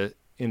into the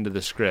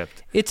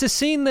script. It's a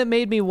scene that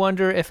made me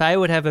wonder if I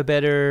would have a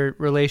better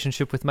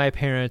relationship with my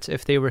parents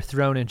if they were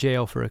thrown in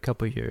jail for a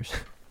couple of years.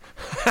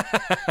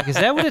 Like, is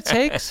that what it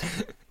takes?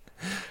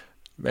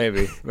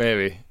 Maybe.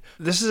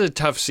 This is a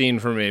tough scene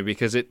for me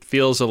because it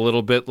feels a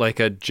little bit like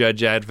a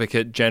judge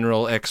advocate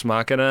general ex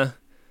machina,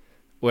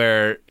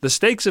 where the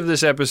stakes of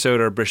this episode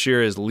are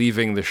Bashir is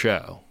leaving the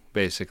show,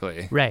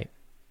 basically. Right.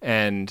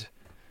 And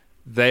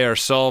they are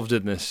solved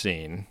in this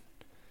scene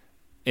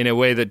in a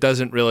way that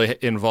doesn't really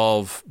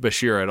involve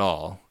Bashir at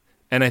all.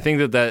 And I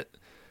think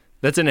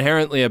that's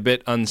inherently a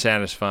bit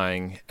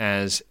unsatisfying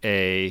as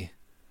a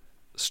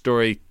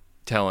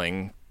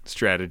storytelling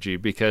strategy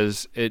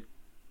because it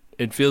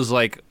feels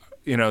like,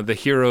 the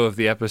hero of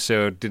the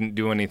episode didn't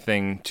do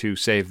anything to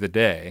save the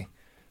day.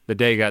 The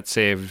day got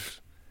saved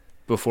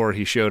before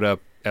he showed up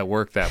at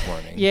work that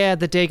morning. Yeah,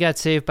 the day got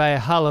saved by a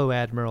hollow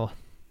admiral.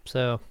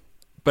 So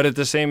But at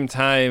the same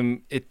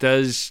time, it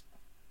does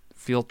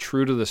feel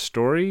true to the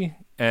story,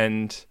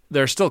 and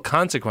there are still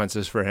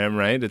consequences for him,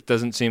 right? It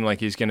doesn't seem like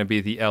he's going to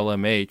be the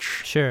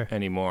LMH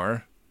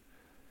anymore.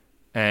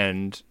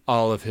 And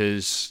all of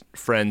his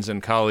friends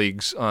and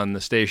colleagues on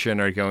the station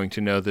are going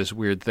to know this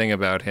weird thing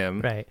about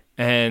him. Right.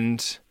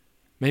 And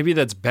maybe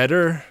that's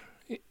better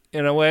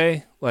in a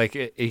way.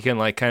 Like, he can,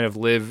 like, kind of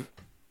live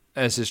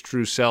as his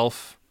true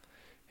self.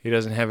 He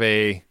doesn't have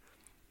a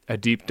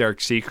deep,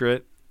 dark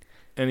secret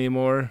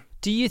anymore.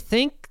 Do you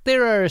think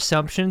there are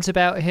assumptions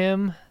about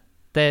him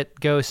that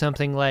go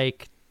something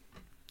like,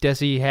 does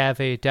he have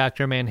a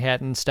Dr.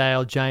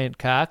 Manhattan-style giant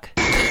cock?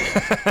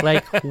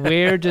 Like,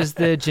 where does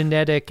the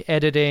genetic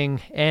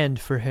editing end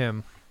for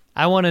him?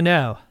 I want to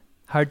know.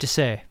 Hard to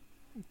say.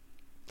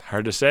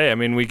 Hard to say. I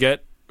mean, we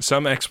get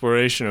some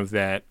exploration of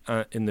that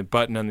in the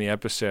button on the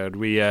episode.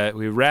 We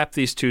wrap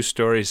these two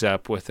stories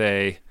up with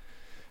a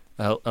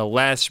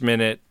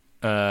last-minute,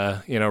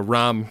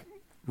 Rom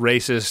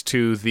races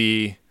to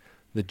the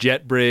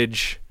jet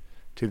bridge,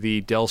 to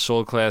the Del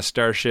Sol-class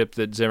starship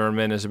that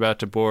Zimmerman is about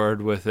to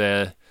board with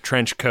a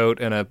trench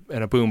coat and a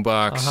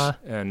boombox,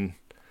 and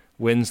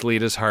wins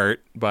Lita's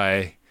heart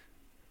by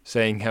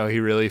saying how he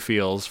really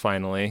feels,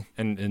 finally.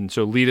 And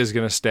so Lita's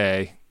going to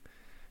stay.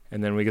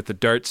 And then we get the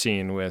dart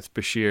scene with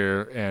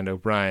Bashir and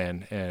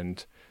O'Brien.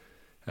 And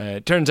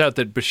it turns out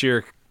that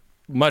Bashir,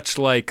 much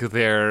like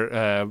their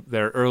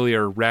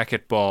earlier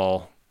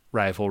racquetball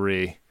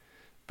rivalry,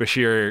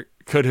 Bashir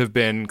could have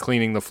been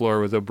cleaning the floor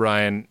with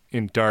O'Brien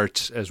in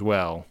darts as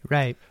well.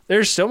 Right.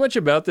 There's so much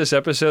about this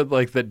episode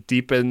that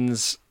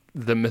deepens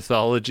the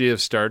mythology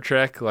of Star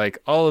Trek. Like,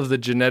 all of the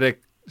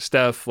genetic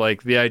stuff,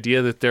 like the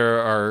idea that there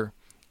are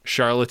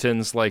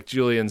charlatans like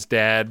Julian's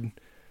dad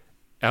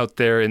out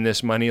there in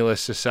this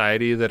moneyless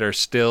society that are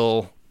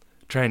still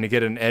trying to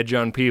get an edge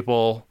on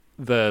people.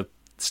 The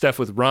stuff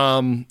with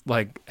Rom,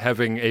 like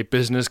having a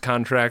business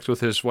contract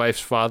with his wife's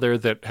father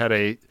that had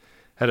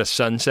a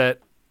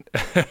sunset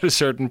at a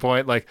certain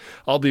point. Like,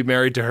 I'll be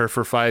married to her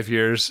for 5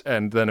 years,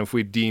 and then if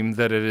we deem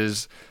that it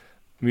is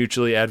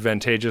mutually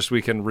advantageous,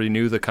 we can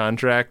renew the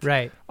contract.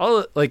 Right.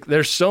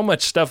 There's so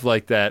much stuff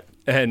like that.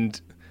 And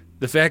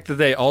the fact that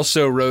they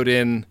also wrote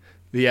in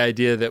the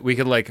idea that we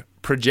could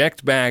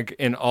project back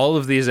in all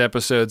of these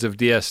episodes of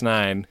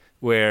DS9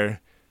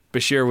 where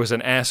Bashir was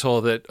an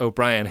asshole that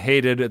O'Brien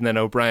hated, and then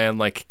O'Brien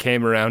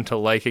came around to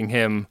liking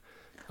him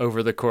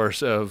over the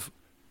course of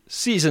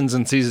seasons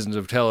and seasons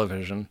of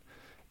television.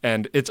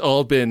 And it's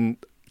all been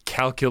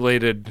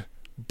calculated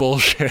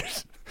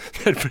bullshit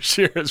that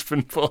Bashir has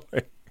been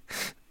pulling.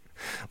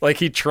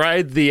 He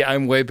tried the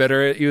 "I'm way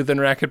better at you than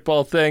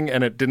racquetball" thing,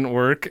 and it didn't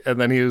work.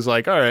 And then he was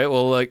like, all right,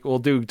 well, we'll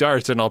do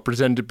darts, and I'll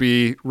pretend to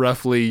be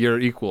roughly your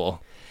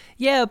equal.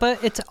 Yeah,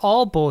 but it's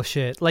all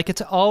bullshit.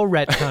 It's all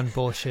retcon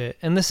bullshit.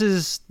 And this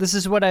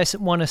is what I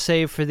want to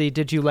save for the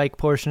 "Did you like"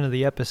 portion of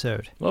the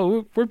episode.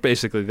 Well, we're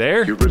basically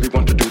there. You really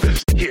want to do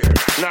this? Here,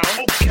 now,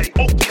 okay,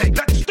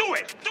 let's do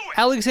it!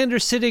 Alexander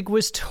Siddig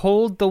was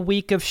told the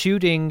week of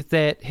shooting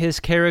that his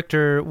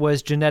character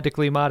was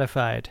genetically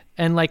modified.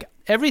 And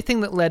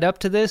everything that led up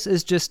to this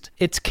is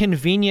it's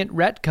convenient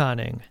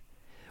retconning,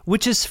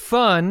 which is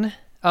fun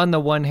on the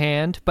one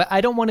hand, but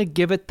I don't want to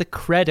give it the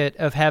credit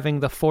of having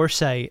the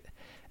foresight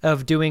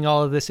of doing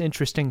all of this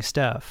interesting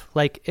stuff.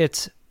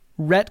 It's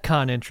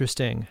retcon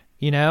interesting,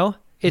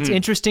 It's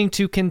interesting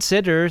to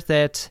consider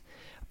that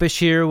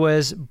Bashir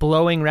was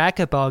blowing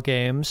racquetball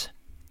games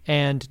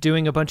and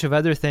doing a bunch of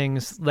other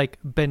things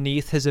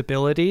beneath his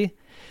ability,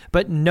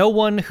 but no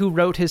one who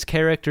wrote his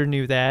character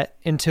knew that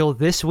until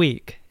this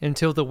week,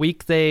 until the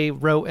week they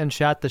wrote and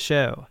shot the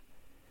show.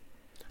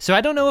 So I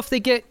don't know if they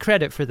get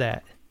credit for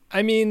that.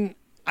 I mean,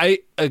 I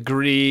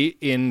agree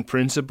in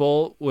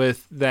principle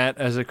with that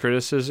as a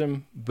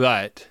criticism,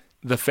 but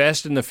the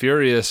Fast and the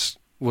Furious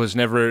was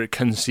never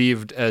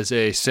conceived as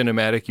a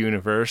cinematic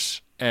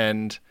universe,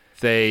 and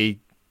they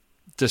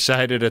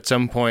decided at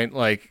some point,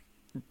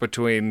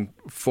 between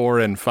 4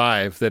 and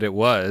 5, that it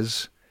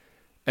was,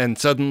 and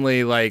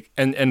suddenly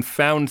and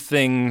found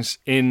things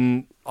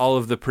in all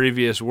of the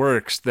previous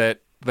works that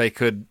they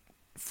could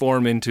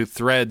form into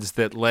threads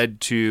that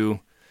led to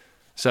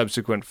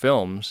subsequent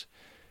films.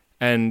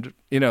 And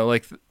there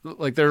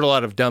are a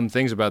lot of dumb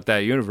things about that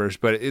universe,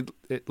 but it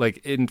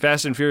in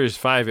Fast and Furious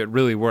 5 it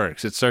really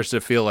works. It starts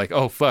to feel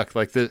oh fuck,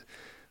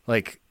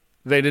 they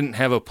didn't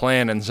have a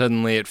plan, and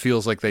suddenly it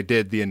feels like they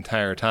did the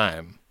entire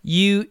time.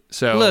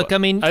 Look, I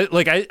mean,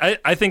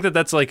 I think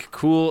that's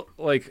cool,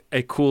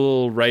 a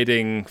cool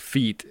writing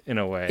feat in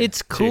a way.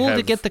 It's cool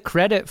to get the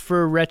credit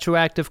for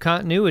retroactive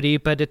continuity,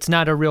 but it's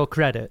not a real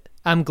credit.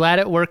 I'm glad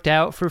it worked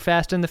out for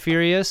Fast and the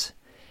Furious,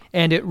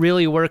 and it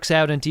really works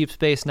out in Deep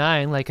Space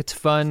Nine. It's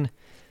fun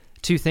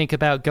to think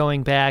about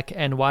going back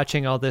and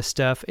watching all this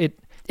stuff.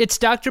 It's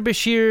Dr.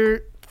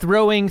 Bashir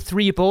throwing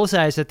 3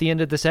 bullseyes at the end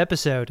of this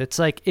episode. It's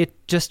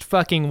it just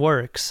fucking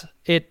works.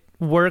 It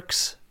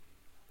works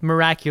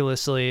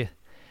miraculously,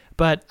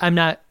 but I'm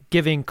not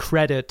giving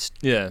credit.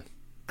 Yeah.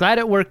 Glad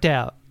it worked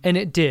out, and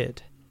it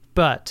did,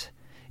 but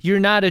you're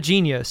not a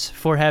genius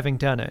for having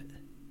done it.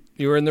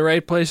 You were in the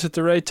right place at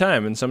the right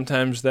time, and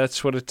sometimes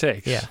that's what it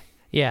takes.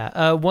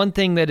 Yeah. One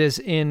thing that is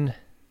in...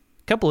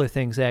 couple of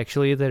things,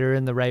 actually, that are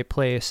in the right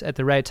place at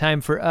the right time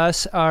for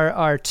us are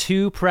our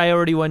 2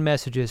 Priority 1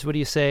 messages. What do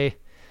you say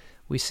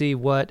we see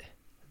what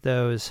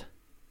those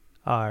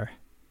are?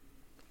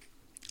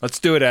 Let's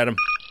do it, Adam.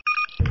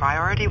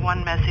 Priority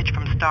 1 message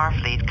from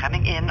Starfleet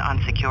coming in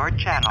on secured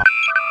channel.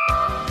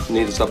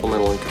 Need a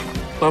supplemental income.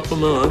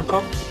 Supplemental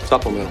income?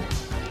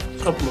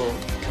 Supplemental.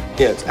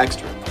 Yeah, it's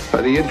extra.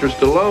 The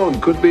interest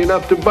alone could be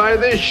enough to buy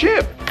this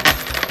ship.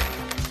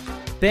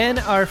 Ben,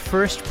 our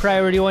first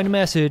Priority 1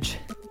 message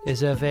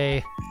is of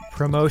a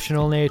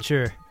promotional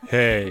nature.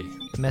 Hey.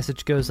 The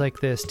message goes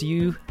like this. Do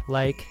you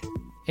like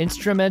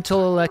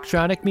instrumental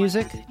electronic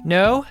music?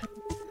 No?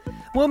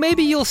 Well,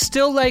 maybe you'll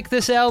still like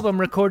this album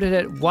recorded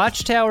at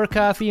Watchtower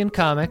Coffee and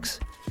Comics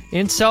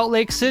in Salt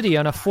Lake City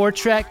on a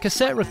 4-track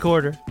cassette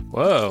recorder.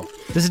 Whoa.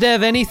 Does it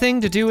have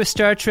anything to do with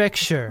Star Trek?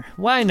 Sure.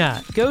 Why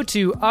not? Go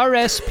to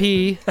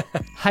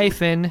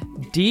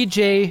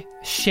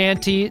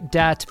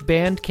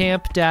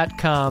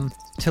rsp-djshanty.bandcamp.com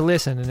to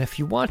listen. And if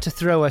you want to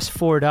throw us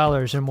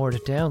 $4 or more to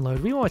download,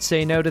 we won't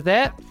say no to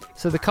that.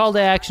 So the call to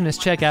action is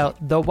check out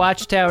The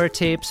Watchtower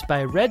Tapes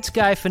by Red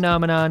Sky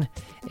Phenomenon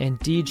and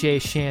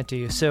DJ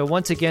Shanty. So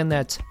once again,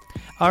 that's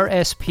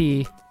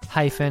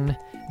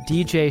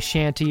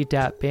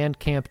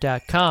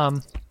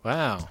rsp-djshanty.bandcamp.com.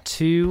 Wow.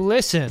 To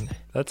listen.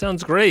 That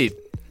sounds great.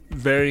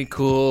 Very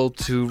cool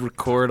to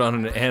record on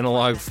an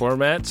analog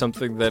format,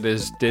 something that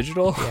is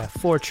digital. Yeah,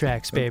 4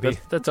 tracks, baby.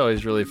 That's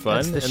always really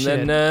fun. That's the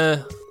shit.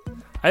 Then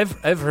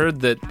I've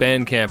heard that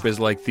Bandcamp is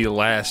like the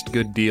last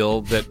good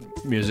deal that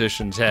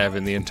musicians have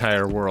in the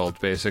entire world,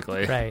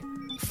 basically. Right.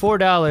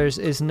 $4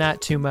 is not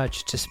too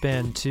much to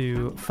spend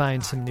to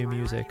find some new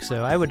music,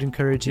 so I would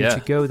encourage you to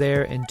go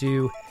there and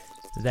do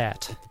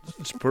that.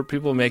 Support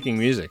people making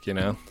music, you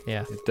know?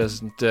 Yeah. It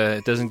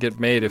doesn't get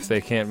made if they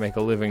can't make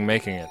a living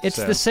making it. It's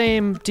the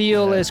same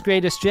deal as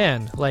Greatest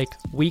Gen. Like,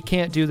 we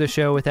can't do the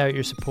show without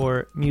your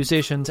support.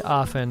 Musicians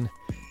often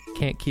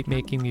can't keep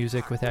making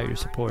music without your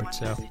support,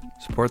 so...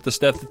 Support the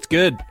stuff that's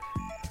good.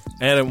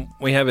 Adam,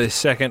 we have a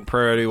second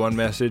Priority 1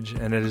 message,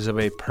 and it is of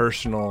a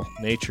personal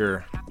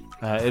nature.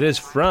 It is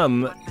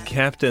from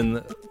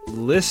Captain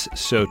Liz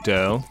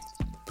Soto,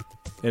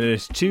 and it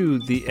is to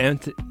the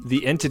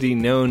entity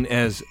known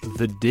as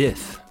the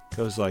Dith. It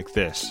goes like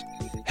this.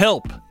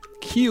 Help!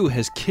 Q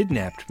has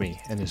kidnapped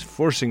me and is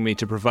forcing me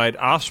to provide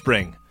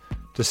offspring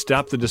to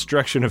stop the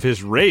destruction of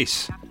his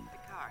race.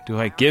 Do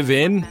I give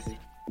in?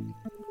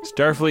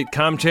 Starfleet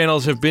comm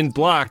channels have been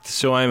blocked,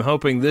 so I'm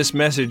hoping this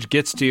message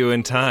gets to you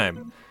in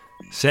time.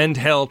 Send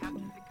help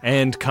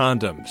and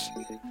condoms.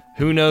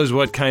 Who knows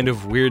what kind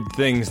of weird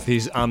things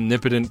these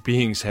omnipotent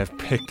beings have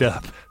picked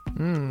up.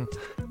 Wow.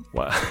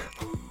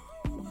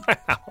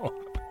 Wow.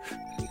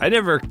 I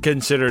never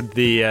considered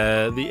the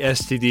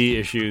STD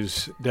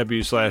issues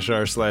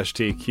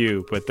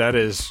W/R/TQ, but that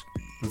is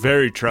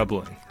very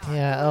troubling.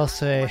 Yeah, I'll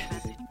say.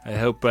 I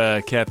hope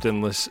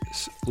Captain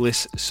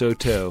Liz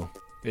Soto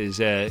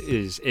is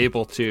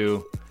able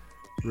to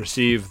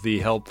receive the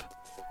help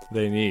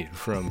they need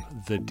from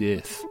the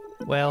Dith.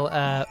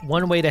 Well,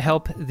 one way to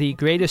help the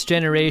Greatest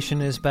Generation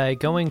is by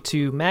going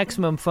to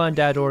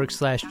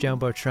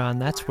MaximumFun.org/Jumbotron.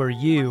 That's where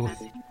you,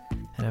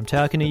 and I'm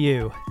talking to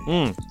you,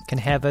 can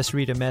have us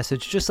read a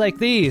message just like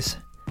these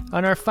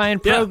on our fine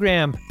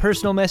program.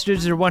 Personal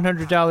messages are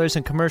 $100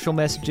 and commercial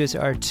messages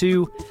are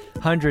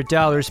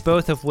 $200,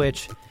 both of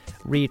which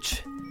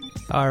reach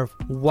our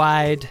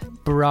wide,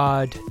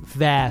 broad,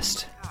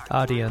 vast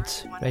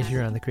audience right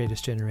here on The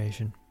Greatest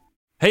Generation.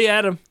 Hey,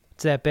 Adam.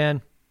 What's that,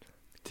 Ben?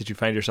 Did you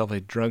find yourself a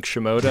drunk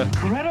Shimoda?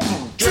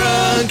 Incredible.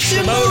 Drunk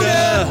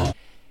Shimoda!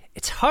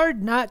 It's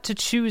hard not to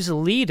choose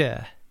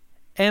Lita.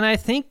 And I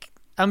think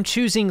I'm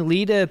choosing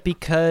Lita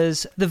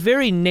because the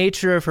very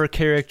nature of her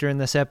character in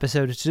this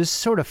episode is just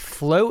sort of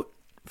float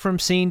from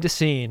scene to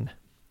scene.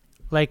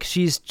 Like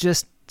she's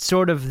just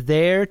sort of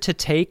there to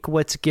take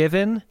what's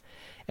given.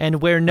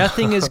 And where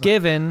nothing is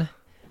given,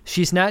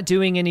 she's not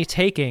doing any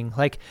taking.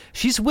 Like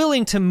she's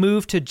willing to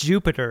move to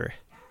Jupiter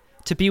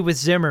to be with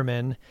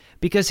Zimmerman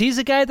because he's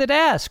a guy that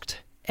asked.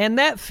 And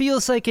that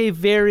feels like a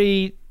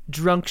very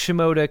drunk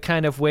Shimoda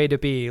kind of way to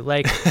be.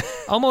 Like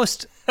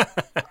almost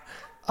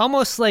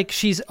like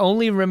she's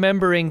only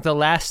remembering the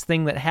last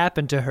thing that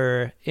happened to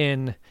her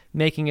in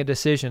making a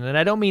decision. And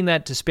I don't mean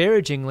that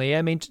disparagingly.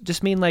 I mean,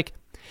 just mean like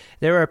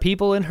there are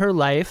people in her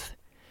life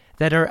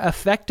that are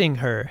affecting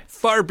her.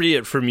 Far be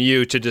it from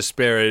you to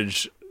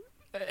disparage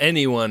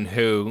anyone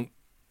who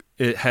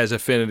has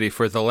affinity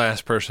for the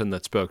last person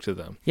that spoke to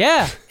them.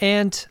 Yeah,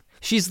 and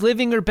she's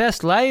living her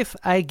best life,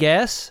 I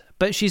guess,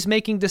 but she's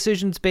making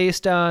decisions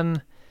based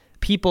on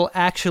people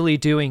actually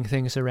doing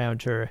things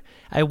around her.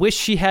 I wish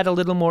she had a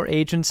little more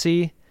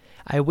agency.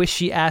 I wish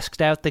she asked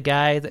out the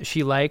guy that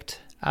she liked,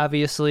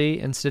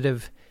 obviously, instead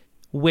of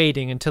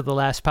waiting until the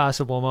last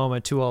possible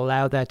moment to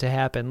allow that to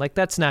happen. Like,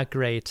 that's not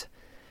great.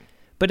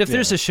 But if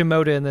there's a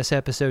Shimoda in this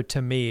episode, to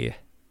me,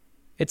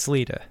 it's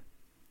Lita.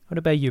 What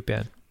about you,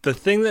 Ben? The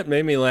thing that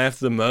made me laugh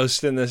the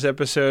most in this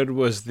episode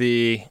was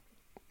the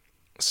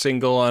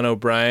single on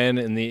O'Brien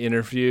in the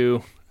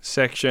interview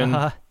section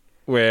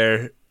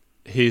where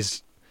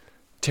he's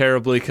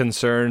terribly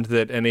concerned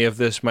that any of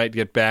this might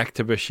get back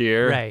to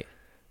Bashir. Right.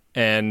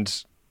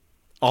 And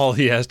all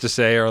he has to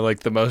say are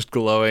like the most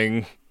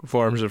glowing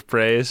forms of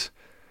praise.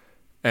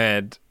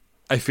 And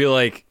I feel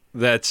like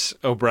that's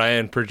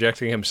O'Brien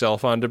projecting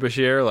himself onto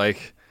Bashir.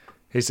 Like,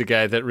 he's the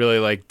guy that really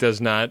like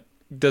does not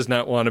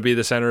want to be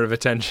the center of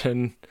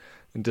attention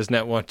and does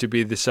not want to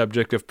be the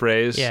subject of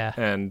praise. Yeah.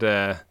 And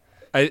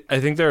I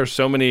think there are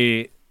so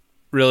many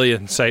really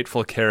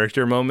insightful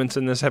character moments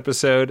in this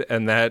episode,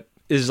 and that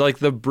is like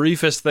the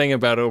briefest thing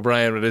about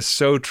O'Brien, but is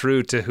so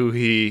true to who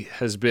he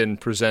has been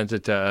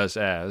presented to us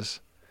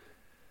as.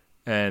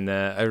 And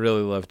I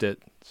really loved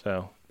it.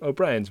 So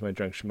O'Brien's my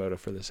Drunk Shimoda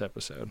for this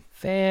episode.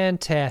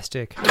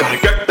 Fantastic.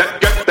 Gotta get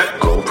that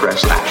gold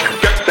press platinum.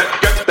 Get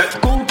that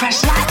Gold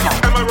press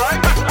platinum. Am I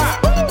right?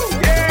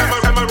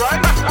 Am I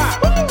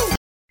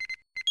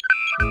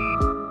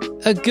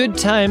right? A good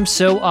time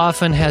so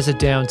often has a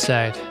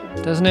downside,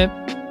 doesn't it?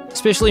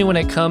 Especially when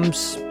it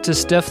comes to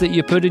stuff that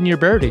you put in your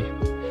birdie.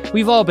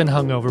 We've all been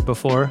hungover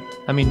before.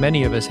 I mean,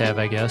 many of us have,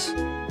 I guess.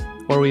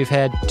 Or we've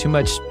had too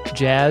much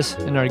jazz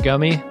in our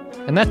gummy.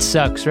 And that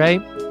sucks,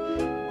 right?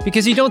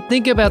 Because you don't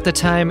think about the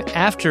time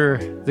after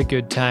the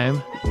good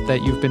time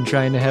that you've been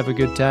trying to have a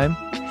good time.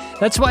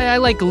 That's why I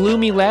like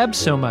Lumi Labs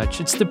so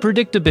much. It's the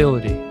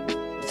predictability.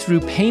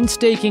 Through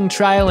painstaking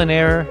trial and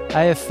error,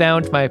 I have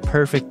found my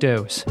perfect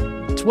dose.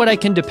 It's what I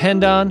can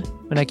depend on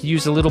when I could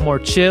use a little more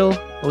chill,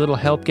 a little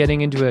help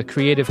getting into a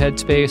creative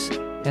headspace,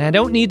 and I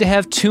don't need to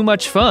have too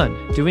much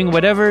fun doing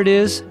whatever it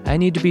is I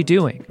need to be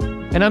doing.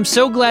 And I'm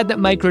so glad that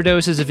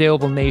Microdose is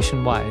available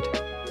nationwide.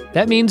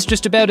 That means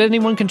just about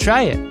anyone can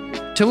try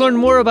it. To learn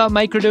more about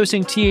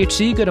microdosing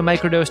THC, go to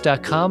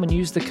microdose.com and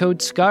use the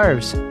code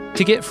SCARVES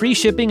to get free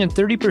shipping and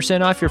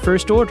 30% off your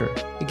first order.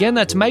 Again,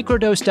 that's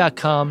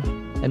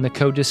microdose.com and the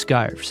code is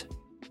SCARVES.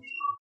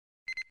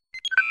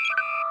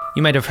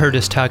 You might have heard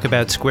us talk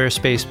about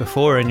Squarespace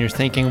before and you're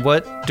thinking,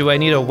 what do I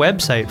need a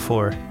website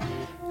for?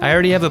 I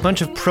already have a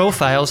bunch of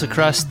profiles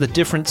across the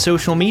different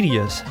social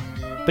medias.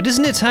 But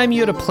isn't it time you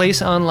had a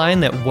place online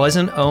that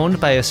wasn't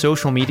owned by a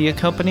social media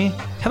company?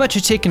 How about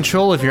you take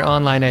control of your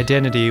online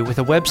identity with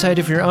a website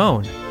of your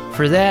own?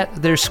 For that,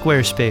 there's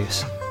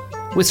Squarespace.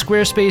 With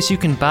Squarespace, you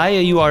can buy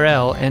a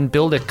URL and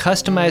build a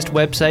customized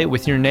website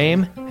with your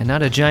name and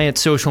not a giant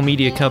social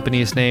media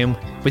company's name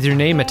with your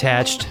name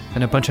attached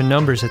and a bunch of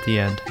numbers at the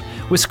end.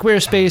 With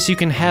Squarespace, you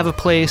can have a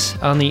place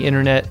on the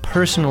internet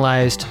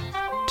personalized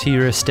to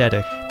your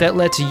aesthetic that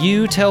lets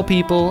you tell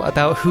people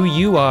about who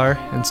you are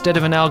instead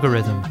of an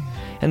algorithm.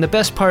 And the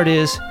best part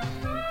is,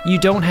 you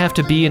don't have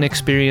to be an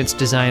experienced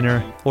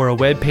designer or a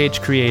web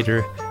page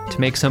creator to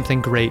make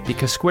something great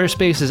because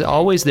Squarespace is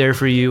always there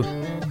for you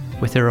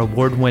with their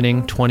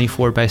award-winning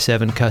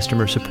 24/7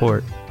 customer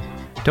support.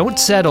 Don't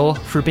settle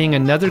for being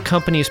another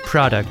company's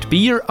product. Be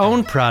your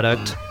own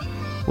product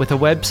with a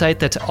website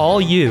that's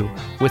all you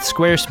with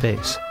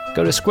Squarespace.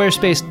 Go to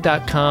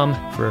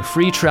squarespace.com for a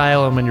free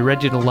trial, and when you're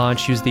ready to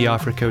launch, use the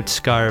offer code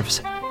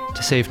SCARVES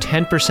to save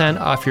 10%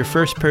 off your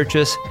first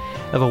purchase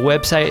of a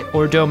website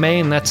or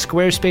domain. That's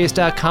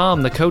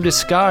squarespace.com. The code is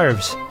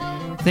SCARVES.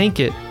 Think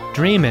it,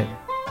 dream it,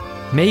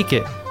 make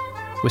it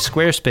with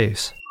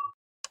Squarespace.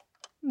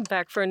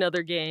 Back for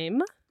another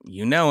game.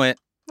 You know it.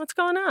 What's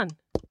going on?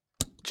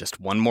 Just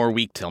one more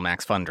week till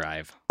Max Fun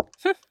Drive.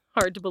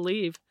 Hard to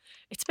believe.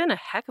 It's been a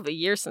heck of a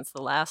year since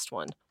the last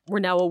one. We're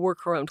now a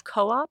worker-owned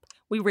co-op.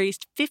 We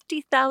raised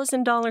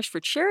 $50,000 for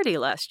charity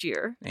last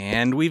year.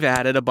 And we've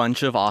added a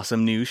bunch of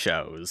awesome new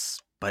shows.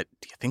 But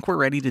do you think we're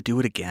ready to do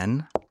it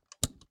again?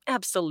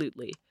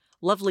 Absolutely.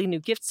 Lovely new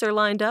gifts are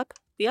lined up.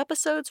 The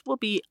episodes will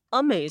be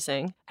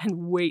amazing.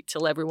 And wait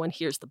till everyone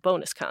hears the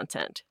bonus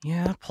content.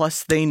 Yeah,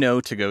 plus they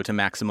know to go to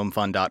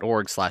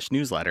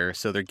MaximumFun.org/newsletter,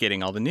 so they're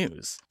getting all the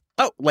news.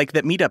 Oh, like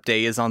that Meetup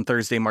Day is on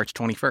Thursday, March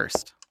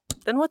 21st.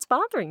 Then what's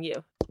bothering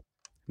you?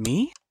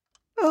 Me?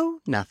 Oh,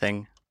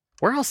 nothing.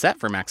 We're all set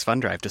for Max Fun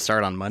Drive to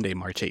start on Monday,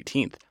 March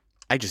 18th.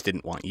 I just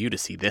didn't want you to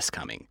see this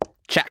coming.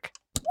 Check.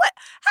 What?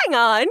 Hang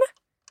on.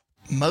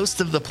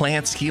 Most of the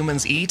plants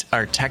humans eat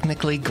are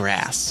technically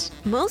grass.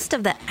 Most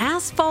of the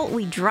asphalt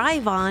we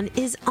drive on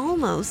is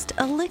almost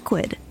a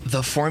liquid.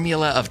 The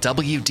formula of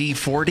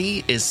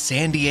WD-40 is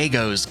San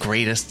Diego's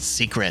greatest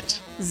secret.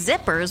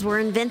 Zippers were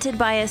invented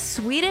by a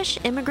Swedish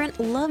immigrant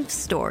love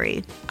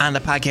story. On the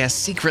podcast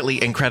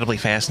Secretly Incredibly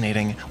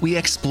Fascinating, we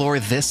explore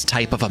this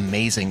type of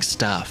amazing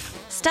stuff.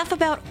 Stuff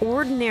about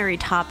ordinary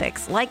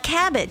topics like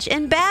cabbage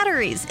and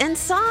batteries and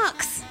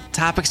socks.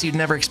 Topics you'd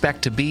never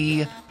expect to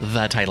be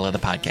the title of the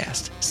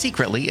podcast.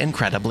 Secretly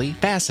Incredibly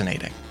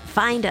Fascinating.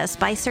 Find us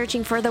by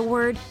searching for the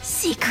word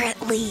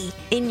secretly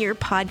in your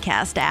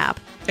podcast app.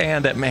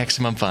 And at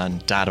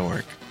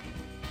MaximumFun.org.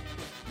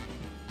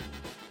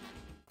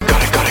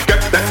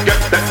 Get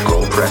that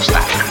gold press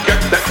platinum.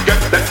 Get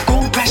that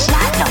Gold press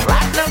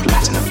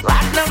platinum.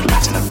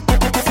 platinum.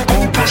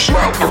 Gold press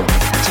platinum.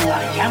 To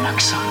our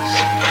Yeomans.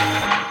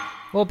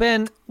 Well,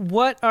 Ben,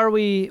 what are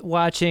we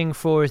watching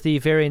for the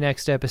very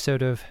next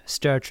episode of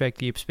Star Trek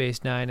Deep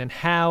Space Nine, and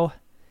how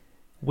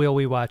will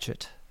we watch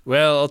it?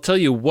 Well, I'll tell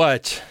you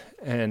what,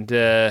 and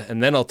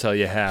then I'll tell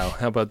you how.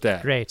 How about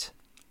that? Great.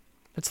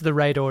 That's the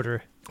right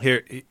order.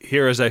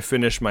 Here as I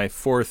finish my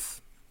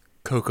fourth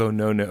Coco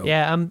No-No.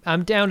 Yeah,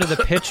 I'm down to the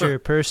pitcher,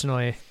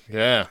 personally.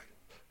 Yeah.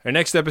 Our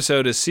next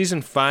episode is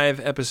Season 5,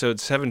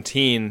 Episode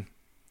 17,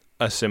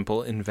 A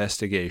Simple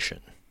Investigation.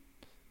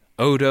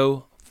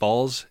 Odo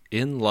falls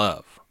in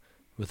love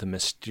with a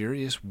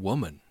mysterious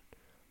woman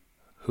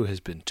who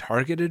has been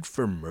targeted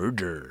for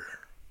murder.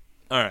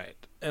 All right,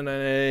 and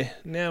I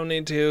now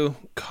need to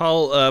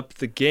call up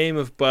the Game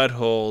of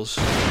Buttholes,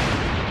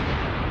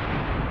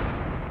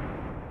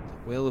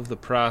 Will of the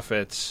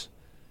Prophets,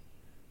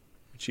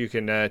 which you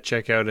can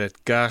check out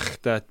at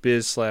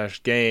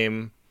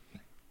gach.biz/game.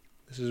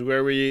 This is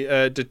where we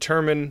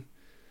determine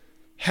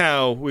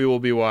how we will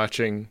be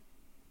watching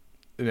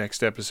the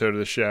next episode of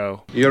the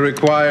show. You're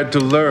required to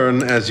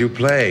learn as you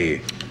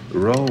play.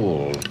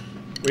 Roll.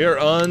 We are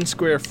on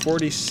square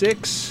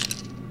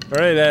 46. All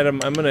right,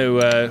 Adam, I'm going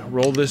to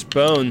roll this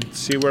bone,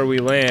 see where we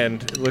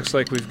land. It looks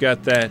like we've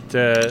got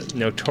that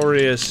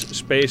notorious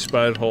space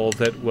butthole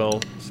that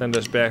will send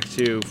us back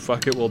to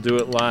Fuck It, We'll Do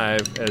It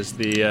Live as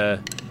the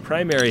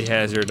primary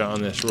hazard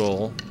on this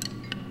roll.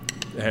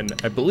 And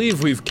I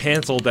believe we've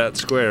canceled that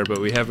square, but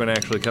we haven't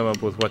actually come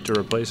up with what to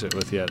replace it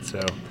with yet,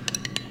 so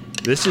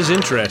this is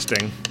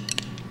interesting.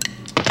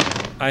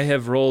 I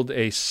have rolled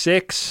a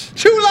 6.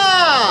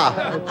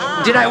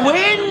 Chula! Did I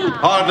win?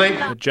 Hardly.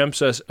 It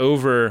jumps us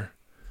over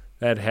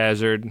that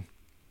hazard.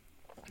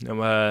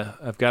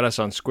 I've got us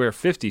on square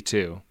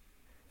 52,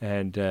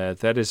 and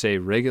that is a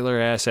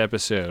regular-ass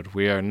episode.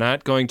 We are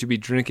not going to be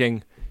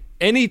drinking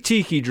any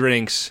tiki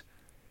drinks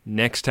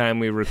next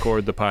time we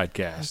record the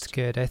podcast. That's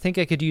good. I think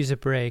I could use a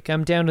break.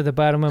 I'm down to the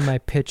bottom of my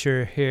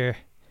pitcher here.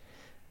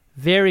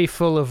 Very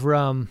full of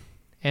rum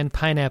and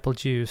pineapple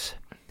juice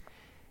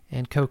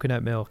and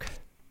coconut milk.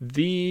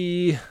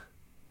 The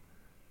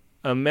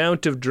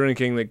amount of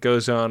drinking that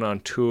goes on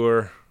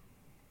tour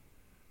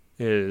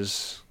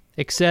is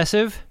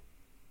excessive,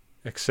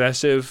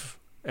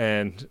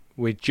 and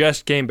we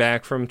just came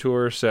back from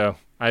tour, so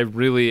I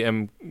really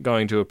am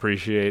going to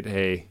appreciate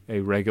a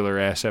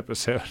regular-ass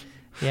episode.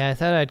 Yeah, I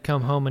thought I'd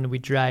come home and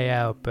we'd dry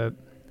out, but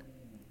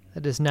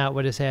that is not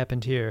what has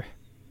happened here.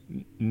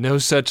 No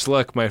such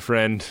luck, my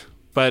friend.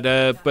 But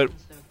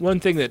one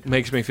thing that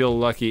makes me feel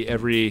lucky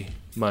every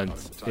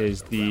month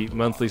is the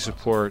monthly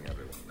support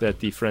that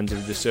the Friends of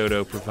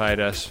DeSoto provide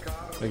us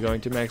by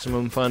going to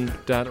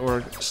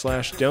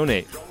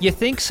MaximumFun.org/donate. You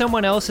think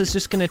someone else is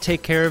just going to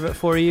take care of it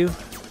for you,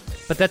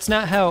 but that's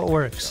not how it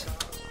works.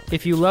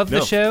 If you love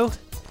the show,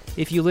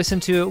 if you listen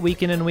to it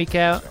week in and week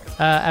out,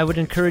 I would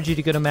encourage you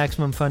to go to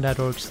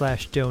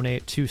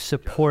MaximumFun.org/donate to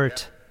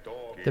support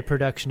the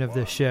production of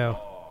this show.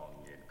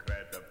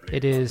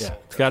 It is... Yeah,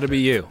 it's got to be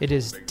you. It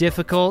is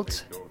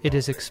difficult. It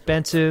is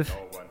expensive.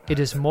 It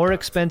is more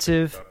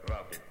expensive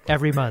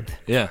every month.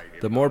 Yeah,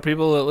 the more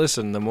people that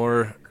listen, the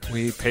more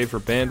we pay for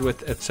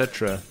bandwidth,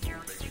 etc.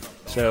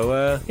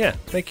 So,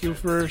 thank you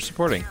for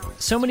supporting.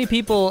 So many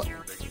people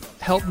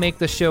help make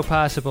the show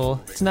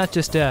possible. It's not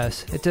just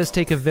us. It does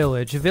take a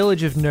village of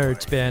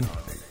nerds, Ben.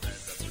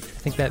 I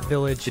think that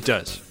village... It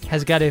does.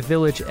 ...has got a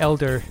village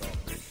elder,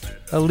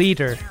 a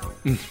leader,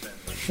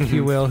 if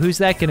you will. Who's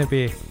that going to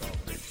be?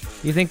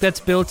 You think that's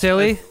Bill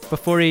Tilley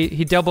before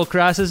he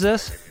double-crosses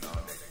us?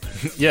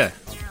 Yeah.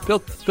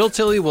 Bill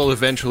Tilley will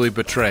eventually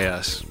betray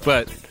us,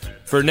 but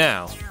for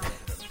now...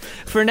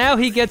 For now,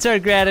 he gets our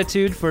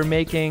gratitude for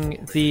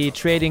making the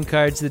trading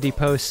cards that he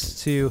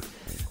posts to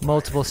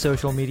multiple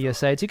social media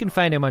sites. You can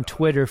find him on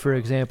Twitter, for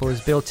example,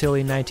 as Bill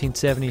Tilley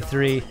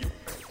 1973.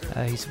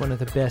 He's one of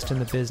the best in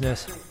the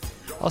business.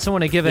 Also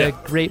want to give a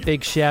great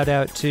big shout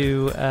out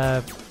to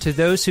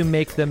those who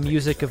make the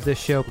music of this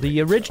show.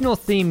 The original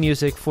theme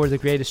music for The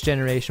Greatest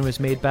Generation was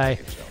made by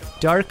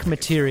Dark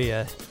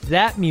Materia.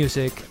 That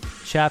music,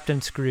 chopped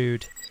and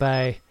screwed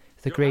by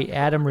the great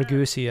Adam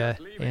Ragusa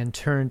and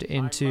turned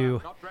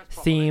into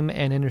theme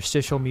and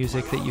interstitial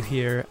music that you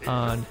hear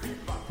on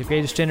The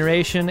Greatest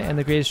Generation and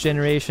The Greatest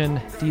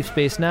Generation Deep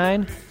Space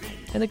Nine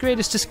and The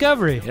Greatest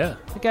Discovery. Yeah.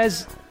 The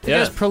guy's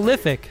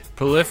prolific.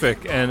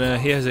 Prolific,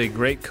 and he has a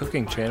great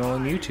cooking channel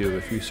on YouTube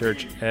if you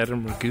search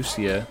Adam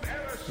Ragusa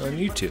on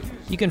YouTube.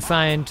 You can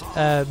find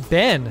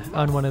Ben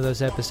on one of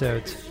those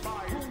episodes.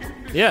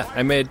 Yeah,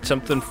 I made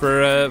something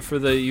for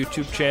the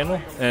YouTube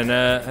channel, and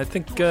I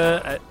think,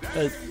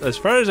 as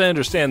far as I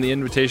understand, the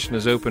invitation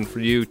is open for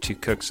you to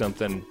cook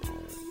something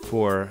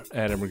for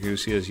Adam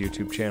Ragusa's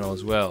YouTube channel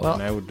as well.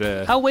 And I would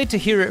I'll wait to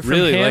hear it from him.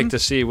 Really like to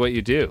see what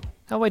you do.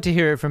 I'll wait to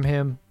hear it from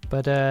him,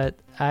 but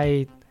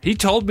he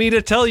told me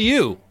to tell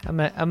you. I'm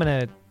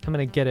gonna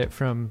get it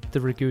from the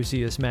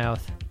Ragusa's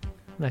mouth. I'm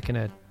not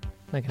gonna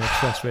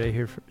trust what I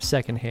hear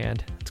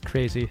secondhand. It's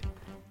crazy.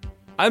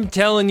 I'm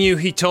telling you,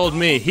 he told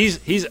me.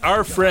 He's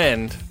our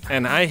friend,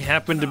 and I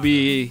happened to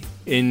be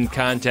in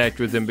contact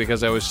with him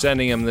because I was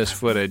sending him this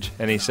footage,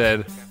 and he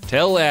said,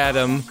 "Tell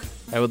Adam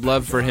I would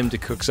love for him to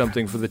cook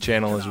something for the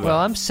channel as well. Well,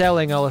 I'm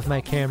selling all of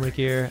my camera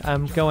gear.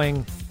 I'm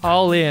going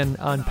all in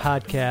on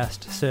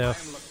podcast, so...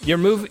 You're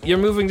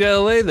moving to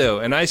LA, though,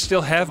 and I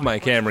still have my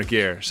camera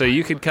gear, so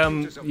you could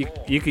come...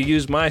 You could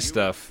use my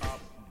stuff.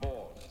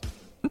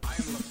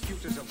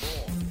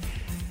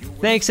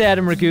 Thanks,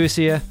 Adam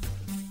Ragusia.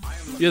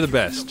 You're the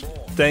best.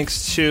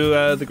 Thanks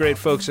to the great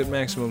folks at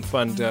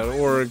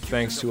MaximumFun.org.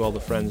 Thanks to all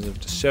the friends of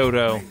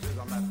DeSoto.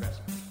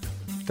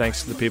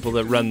 Thanks to the people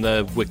that run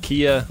the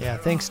Wikia. Yeah,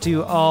 thanks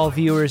to all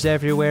viewers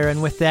everywhere.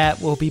 And with that,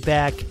 we'll be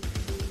back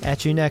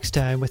at you next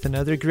time with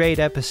another great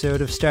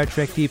episode of Star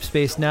Trek Deep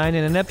Space Nine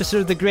and an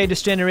episode of The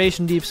Greatest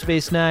Generation Deep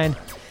Space Nine,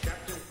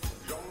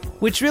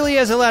 which really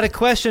has a lot of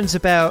questions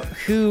about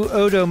who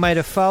Odo might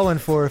have fallen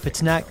for if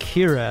it's not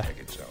Kira.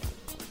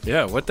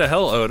 Yeah, what the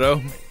hell, Odo?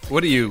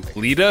 What are you,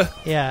 Lita?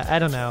 Yeah, I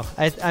don't know.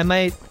 I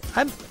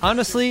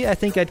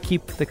think I'd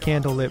keep the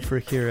candle lit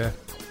for Kira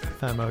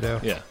if I'm Odo.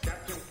 Yeah.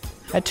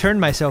 I'd turn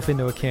myself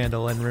into a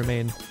candle and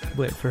remain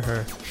lit for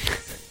her.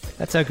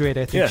 That's how great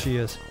I think she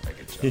is.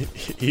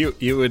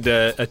 You would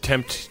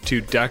attempt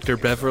to Dr.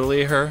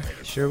 Beverly her?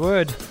 Sure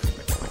would.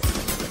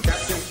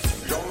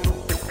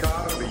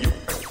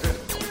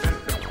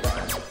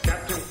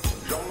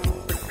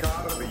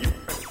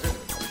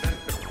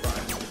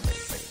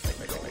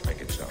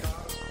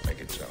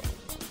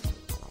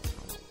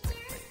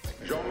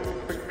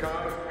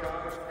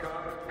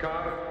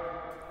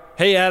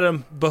 Hey,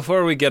 Adam,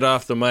 before we get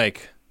off the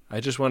mic, I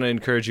just want to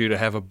encourage you to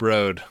have a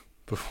broad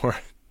before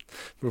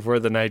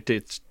the night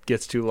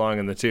gets too long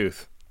in the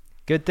tooth.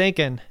 Good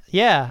thinking.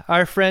 Yeah,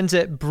 our friends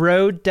at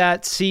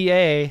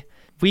broad.ca,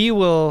 we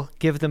will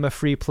give them a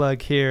free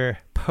plug here,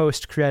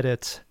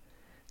 post-credits.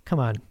 Come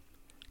on,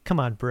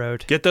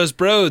 Broad. Get those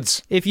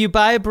broads. If you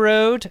buy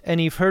Broad and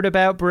you've heard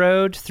about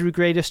Broad through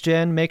Greatest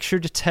Gen, make sure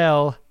to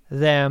tell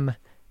them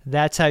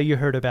that's how you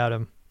heard about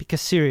them.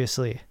 Because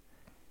seriously,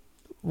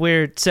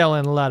 we're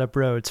selling a lot of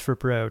Broads for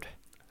Broad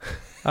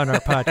on our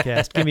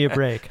podcast. Give me a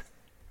break.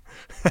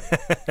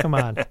 Come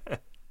on.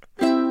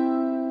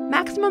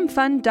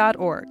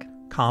 MaximumFun.org.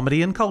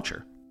 Comedy and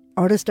culture.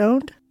 Artist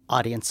owned.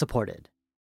 Audience supported.